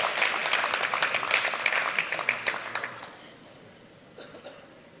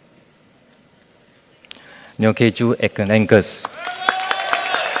 Nyokeju Ekenengus.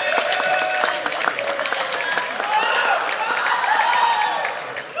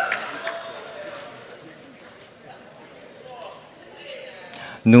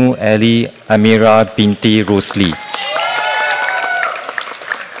 Nu Ali Amira binti Rusli.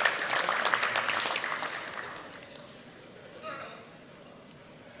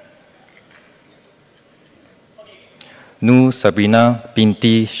 Nu Sabrina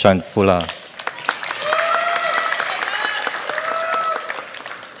binti Shanfula.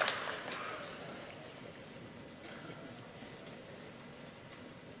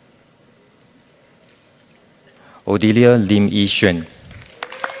 Odelia Lim Yishun.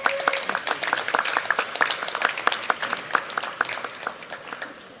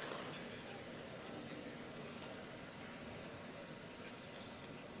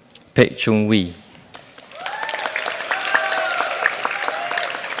 Pek Chung Wee.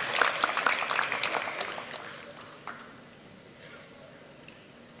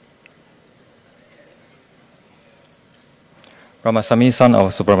 Ramasamy, son of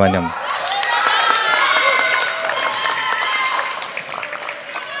Subramaniam.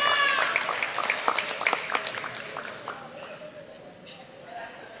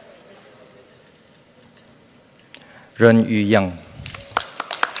 任玉样。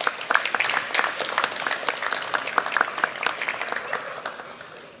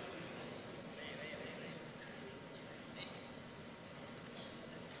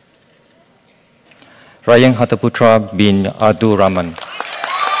Ryan Hataputra bin Abdul Rahman.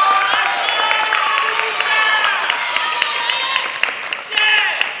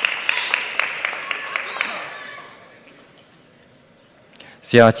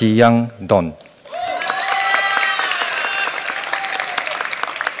 Sia Chi Yang Don.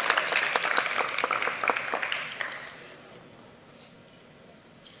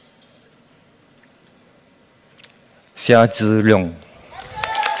 Sia Zhi Leong.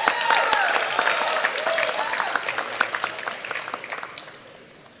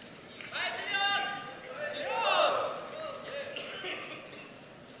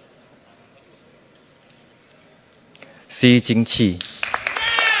 Xi Jingqi.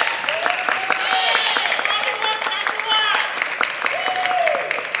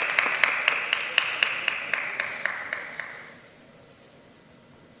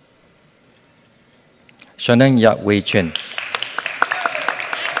 Shannon Yak Wei Chen.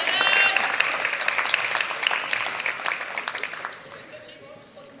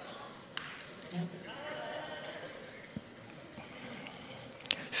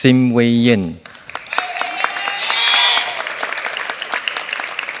 Sim Wei Yin.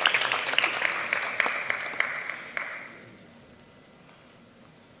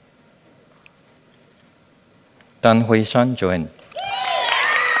 Tan Hui Shan Joanne.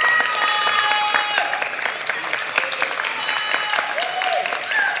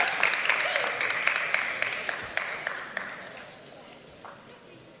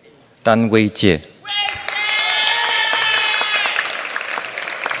 Tan Wei Jie.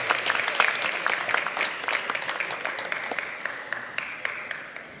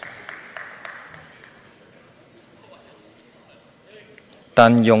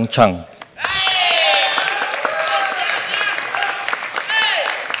 Tan Yong Chang.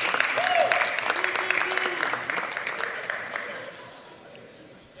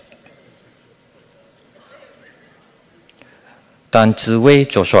 Tan Ziwei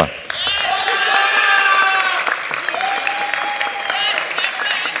Joshua.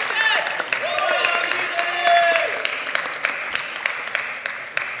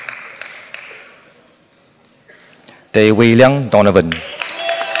 Tề Wei Liang Donovan.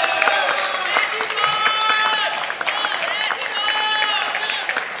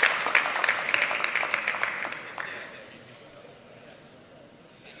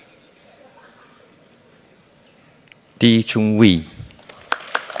 Di Chung Wei.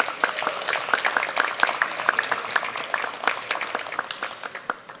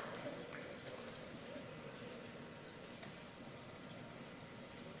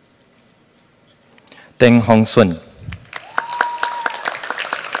 Deng Hong Sun.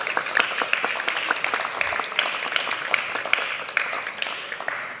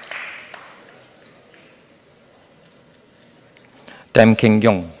 Tam King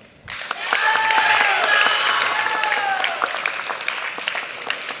Yong.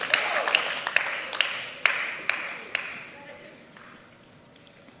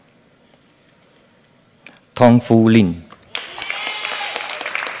 Tong Fu Lin.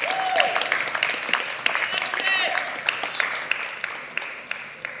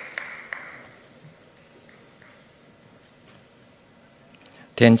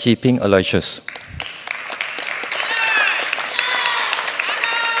 Tian Chi Ping Aloysius.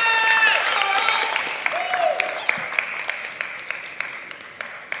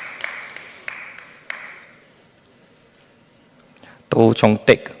 To Chong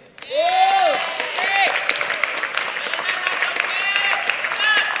Tek.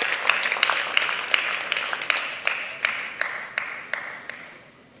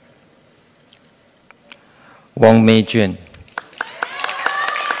 Wang Mei Juan.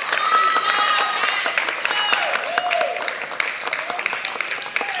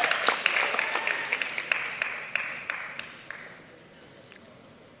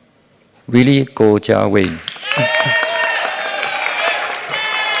 Willie Go Jia Wei.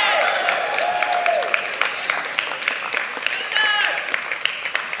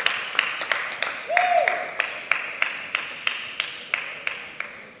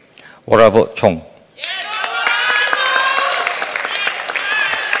 Waravot Chong.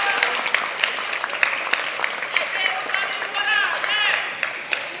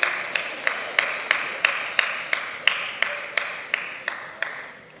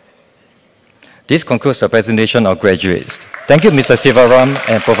 This concludes the presentation of graduates. Thank you, Mr. Sivaram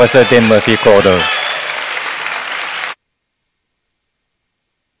and Professor Dame Murphy-Crowder.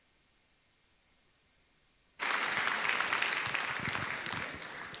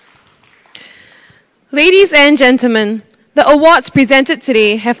 Ladies and gentlemen, the awards presented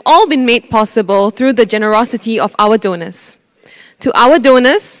today have all been made possible through the generosity of our donors. To our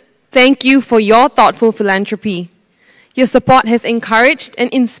donors, thank you for your thoughtful philanthropy. Your support has encouraged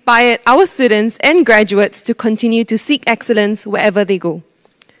and inspired our students and graduates to continue to seek excellence wherever they go.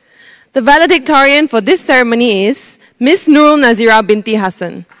 The valedictorian for this ceremony is Ms. Nurul Nazira binti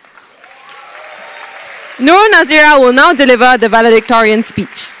Hassan. Nurul Nazira will now deliver the valedictorian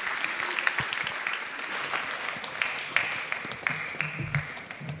speech.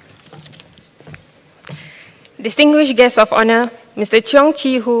 Distinguished guests of honor, Mr. Cheong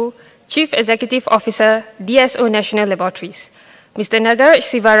Chee Hoo, Chief Executive Officer, DSO National Laboratories, Mr. Nagaraj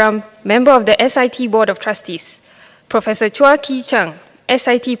Sivaram, Member of the SIT Board of Trustees, Professor Chua Kee Chang,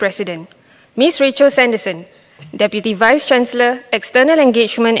 SIT President, Ms. Rachel Sanderson, Deputy Vice Chancellor, External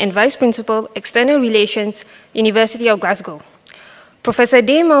Engagement and Vice Principal, External Relations, University of Glasgow, Professor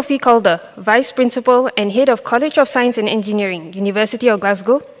Dame Murphy Calder, Vice Principal and Head of College of Science and Engineering, University of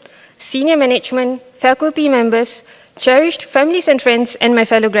Glasgow, Senior Management, faculty members, cherished families and friends, and my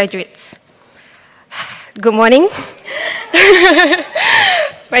fellow graduates. Good morning.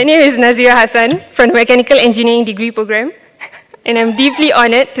 My name is Nazira Hassan from the Mechanical Engineering degree program, and I'm deeply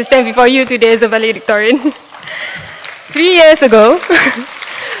honored to stand before you today as a valedictorian. 3 years ago,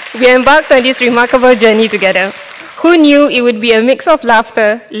 we embarked on this remarkable journey together. Who knew it would be a mix of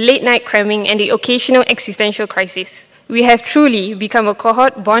laughter, late night cramming, and the occasional existential crisis? We have truly become a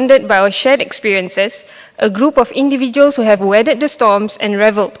cohort bonded by our shared experiences, a group of individuals who have weathered the storms and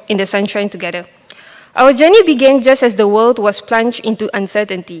reveled in the sunshine together. Our journey began just as the world was plunged into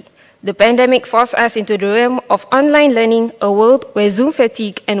uncertainty. The pandemic forced us into the realm of online learning, a world where Zoom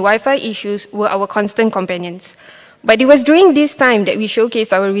fatigue and Wi-Fi issues were our constant companions. But it was during this time that we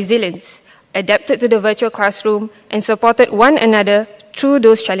showcased our resilience, adapted to the virtual classroom, and supported one another through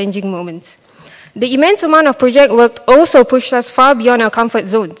those challenging moments. The immense amount of project work also pushed us far beyond our comfort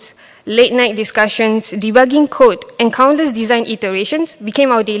zones. Late-night discussions, debugging code, and countless design iterations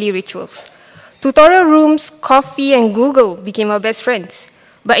became our daily rituals. Tutorial rooms, coffee, and Google became our best friends.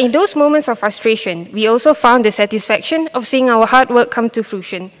 But in those moments of frustration, we also found the satisfaction of seeing our hard work come to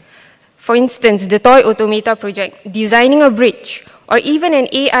fruition. For instance, the Toy Automata project, designing a bridge, or even an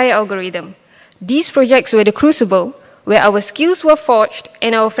AI algorithm. These projects were the crucible where our skills were forged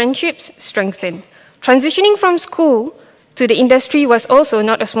and our friendships strengthened. Transitioning from school to the industry was also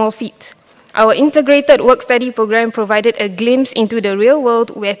not a small feat. Our integrated work-study program provided a glimpse into the real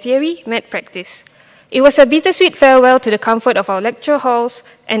world where theory met practice. It was a bittersweet farewell to the comfort of our lecture halls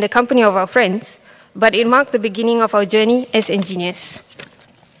and the company of our friends, but it marked the beginning of our journey as engineers.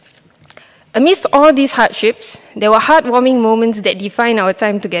 Amidst all these hardships, there were heartwarming moments that defined our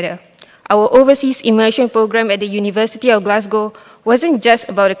time together. Our overseas immersion program at the University of Glasgow wasn't just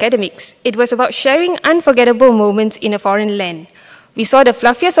about academics. It was about sharing unforgettable moments in a foreign land. We saw the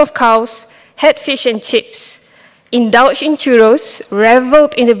fluffiest of cows, had fish and chips, indulged in churros,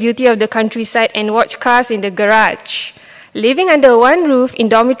 reveled in the beauty of the countryside, and watched cars in the garage. Living under one roof in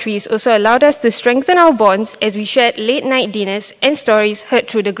dormitories also allowed us to strengthen our bonds as we shared late-night dinners and stories heard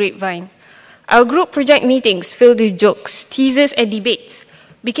through the grapevine. Our group project meetings, filled with jokes, teasers, and debates,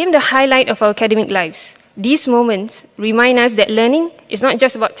 became the highlight of our academic lives. These moments remind us that learning is not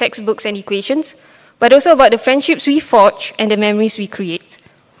just about textbooks and equations, but also about the friendships we forge and the memories we create.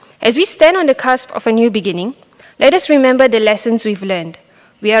 As we stand on the cusp of a new beginning, let us remember the lessons we've learned.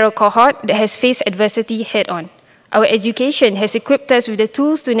 We are a cohort that has faced adversity head-on. Our education has equipped us with the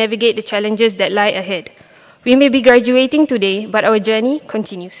tools to navigate the challenges that lie ahead. We may be graduating today, but our journey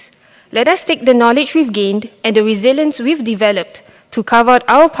continues. Let us take the knowledge we've gained and the resilience we've developed to carve out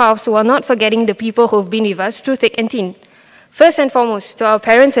our paths while not forgetting the people who've been with us through thick and thin. First and foremost, to our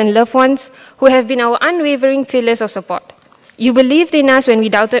parents and loved ones who have been our unwavering pillars of support. You believed in us when we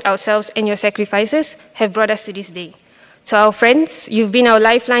doubted ourselves, and your sacrifices have brought us to this day. To our friends, you've been our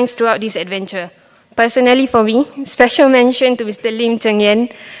lifelines throughout this adventure. Personally for me, special mention to Mr. Lim Cheng Yen,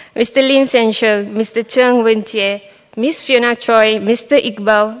 Mr. Lim Senshel, Mr. Cheng Wen Tie, Ms. Fiona Choi, Mr.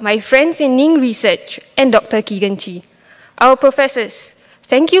 Iqbal, my friends in Ning Research, and Dr. Keegan Chi. Our professors,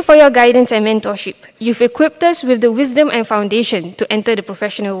 thank you for your guidance and mentorship. You've equipped us with the wisdom and foundation to enter the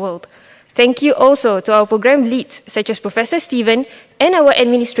professional world. Thank you also to our program leads, such as Professor Stephen and our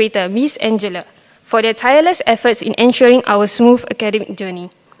administrator, Ms. Angela, for their tireless efforts in ensuring our smooth academic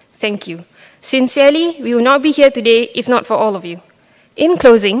journey. Thank you. Sincerely, we will not be here today if not for all of you. In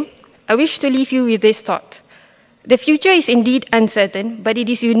closing, I wish to leave you with this thought. The future is indeed uncertain, but it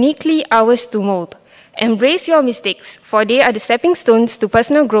is uniquely ours to mold. Embrace your mistakes, for they are the stepping stones to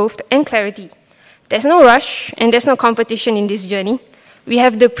personal growth and clarity. There's no rush and there's no competition in this journey. we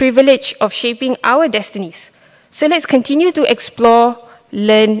have the privilege of shaping our destinies. So let's continue to explore,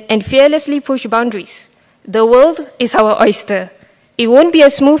 learn, and fearlessly push boundaries. The world is our oyster. It won't be a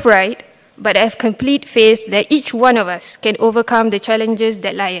smooth ride, but I have complete faith that each one of us can overcome the challenges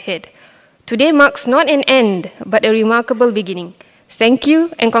that lie ahead. Today marks not an end, but a remarkable beginning. Thank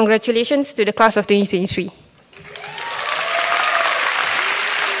you, and congratulations to the class of 2023.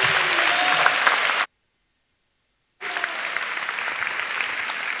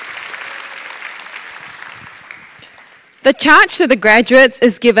 The charge to the graduates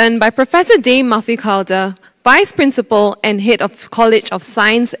is given by Professor Dame Murphy-Calder, Vice Principal and Head of College of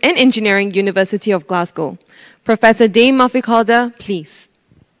Science and Engineering, University of Glasgow. Professor Dame Murphy-Calder, please.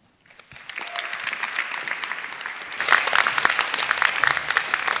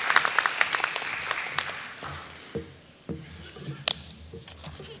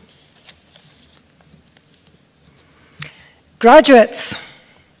 Graduates,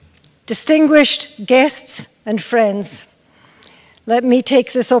 distinguished guests and friends, let me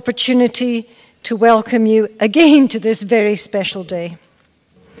take this opportunity to welcome you again to this very special day.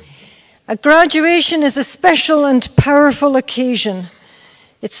 A graduation is a special and powerful occasion.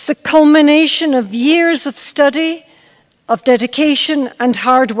 It's the culmination of years of study, of dedication and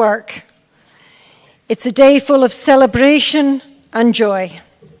hard work. It's a day full of celebration and joy.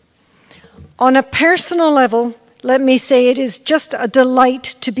 On a personal level, let me say it is just a delight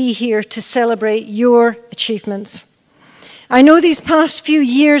to be here to celebrate your achievements. I know these past few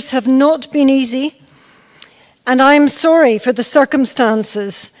years have not been easy, and I'm sorry for the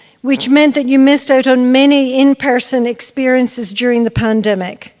circumstances which meant that you missed out on many in-person experiences during the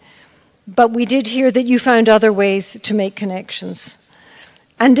pandemic. But we did hear that you found other ways to make connections.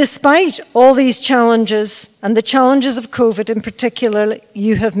 And despite all these challenges, and the challenges of COVID in particular,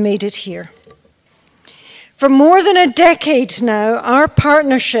 you have made it here. For more than a decade now, our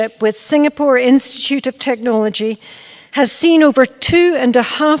partnership with Singapore Institute of Technology has seen over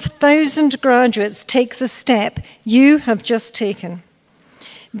 2,500 graduates take the step you have just taken.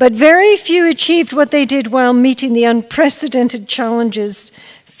 But very few achieved what they did while meeting the unprecedented challenges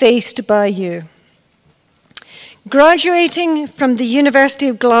faced by you. Graduating from the University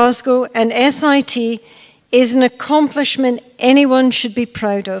of Glasgow and SIT is an accomplishment anyone should be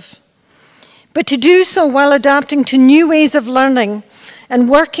proud of. But to do so while adapting to new ways of learning and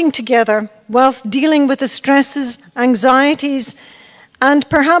working together whilst dealing with the stresses, anxieties, and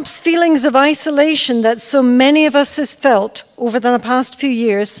perhaps feelings of isolation that so many of us has felt over the past few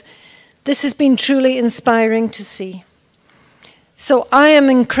years, this has been truly inspiring to see. So I am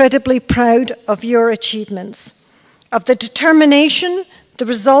incredibly proud of your achievements, of the determination, the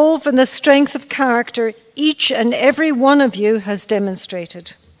resolve, and the strength of character each and every one of you has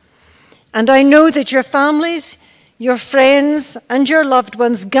demonstrated. And I know that your families, your friends, and your loved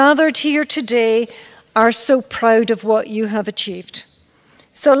ones gathered here today are so proud of what you have achieved.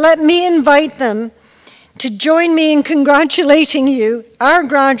 So let me invite them to join me in congratulating you, our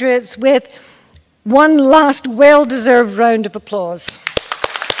graduates, with one last well-deserved round of applause.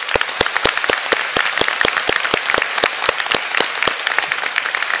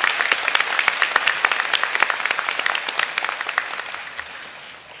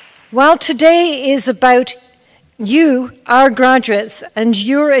 While today is about you, our graduates, and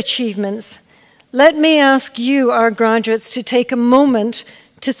your achievements, let me ask you, our graduates, to take a moment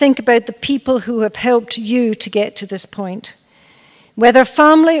to think about the people who have helped you to get to this point. Whether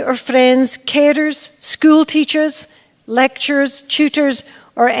family or friends, carers, school teachers, lecturers, tutors,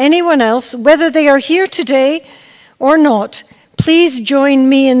 or anyone else, whether they are here today or not, please join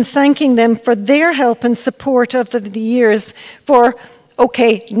me in thanking them for their help and support over the years.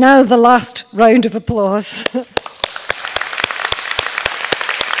 Okay, now the last round of applause.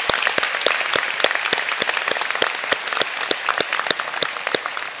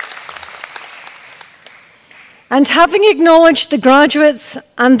 And having acknowledged the graduates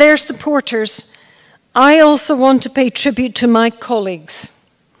and their supporters, I also want to pay tribute to my colleagues.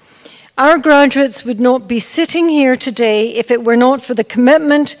 Our graduates would not be sitting here today if it were not for the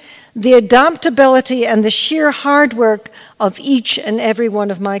commitment, the adaptability, and the sheer hard work of each and every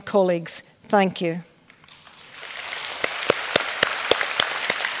one of my colleagues. Thank you.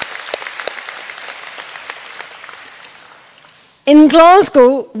 In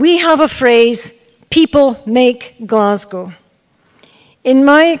Glasgow, we have a phrase, people make Glasgow. In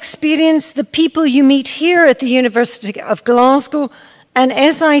my experience, the people you meet here at the University of Glasgow and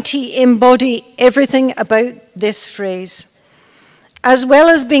SIT embody everything about this phrase. As well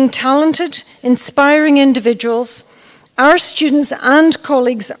as being talented, inspiring individuals, our students and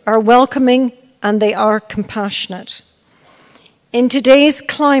colleagues are welcoming and they are compassionate. In today's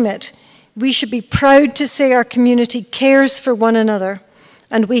climate, we should be proud to say our community cares for one another,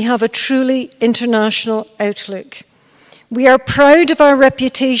 and we have a truly international outlook. We are proud of our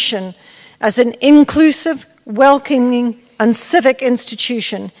reputation as an inclusive, welcoming, and civic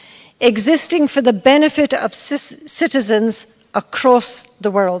institution existing for the benefit of citizens across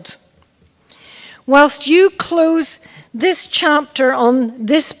the world. Whilst you close this chapter on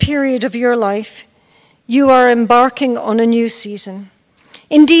this period of your life, you are embarking on a new season.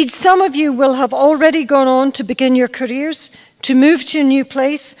 Indeed, some of you will have already gone on to begin your careers, to move to a new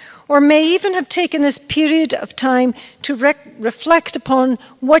place, or may even have taken this period of time to reflect upon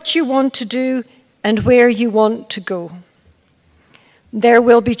what you want to do and where you want to go. There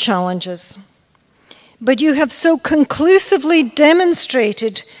will be challenges, but you have so conclusively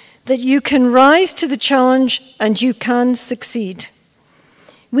demonstrated that you can rise to the challenge and you can succeed.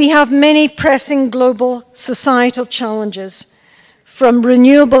 We have many pressing global societal challenges, from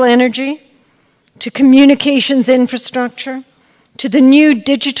renewable energy to communications infrastructure, to the new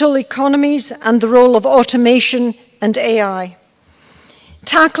digital economies and the role of automation and AI.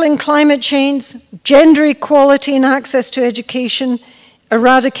 Tackling climate change, gender equality and access to education,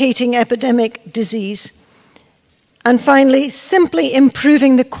 eradicating epidemic disease. And finally, simply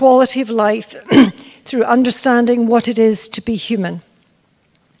improving the quality of life through understanding what it is to be human.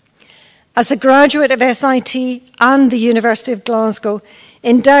 As a graduate of SIT and the University of Glasgow,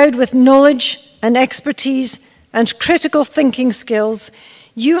 endowed with knowledge and expertise and critical thinking skills,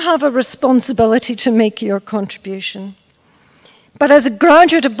 you have a responsibility to make your contribution. But as a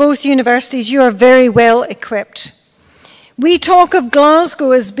graduate of both universities, you are very well equipped. We talk of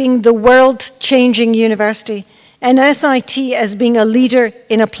Glasgow as being the world-changing university and SIT as being a leader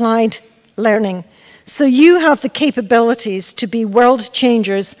in applied learning. So you have the capabilities to be world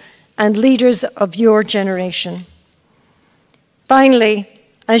changers and leaders of your generation. Finally,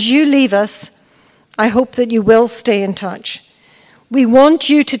 as you leave us, I hope that you will stay in touch. We want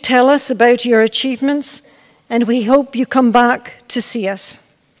you to tell us about your achievements, and we hope you come back to see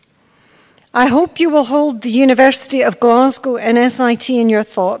us. I hope you will hold the University of Glasgow and SIT in your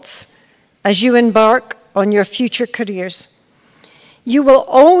thoughts as you embark on your future careers. You will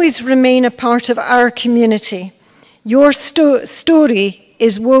always remain a part of our community. Your story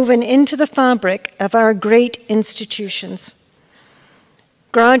is woven into the fabric of our great institutions.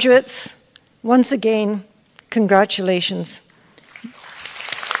 Graduates, once again, congratulations.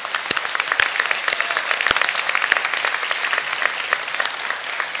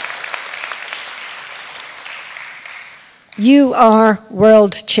 You are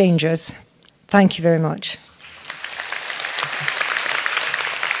world changers. Thank you very much.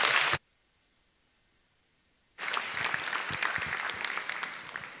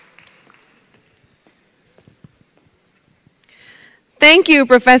 Thank you,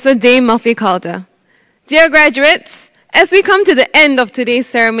 Professor Dame Murphy-Calder. Dear graduates, as we come to the end of today's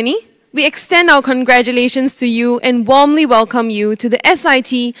ceremony, we extend our congratulations to you and warmly welcome you to the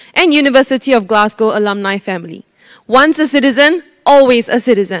SIT and University of Glasgow alumni family. Once a citizen, always a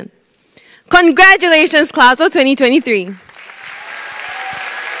citizen. Congratulations, class of 2023.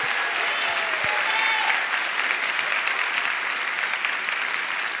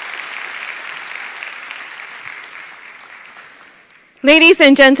 Ladies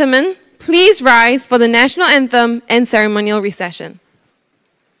and gentlemen, please rise for the national anthem and ceremonial recession.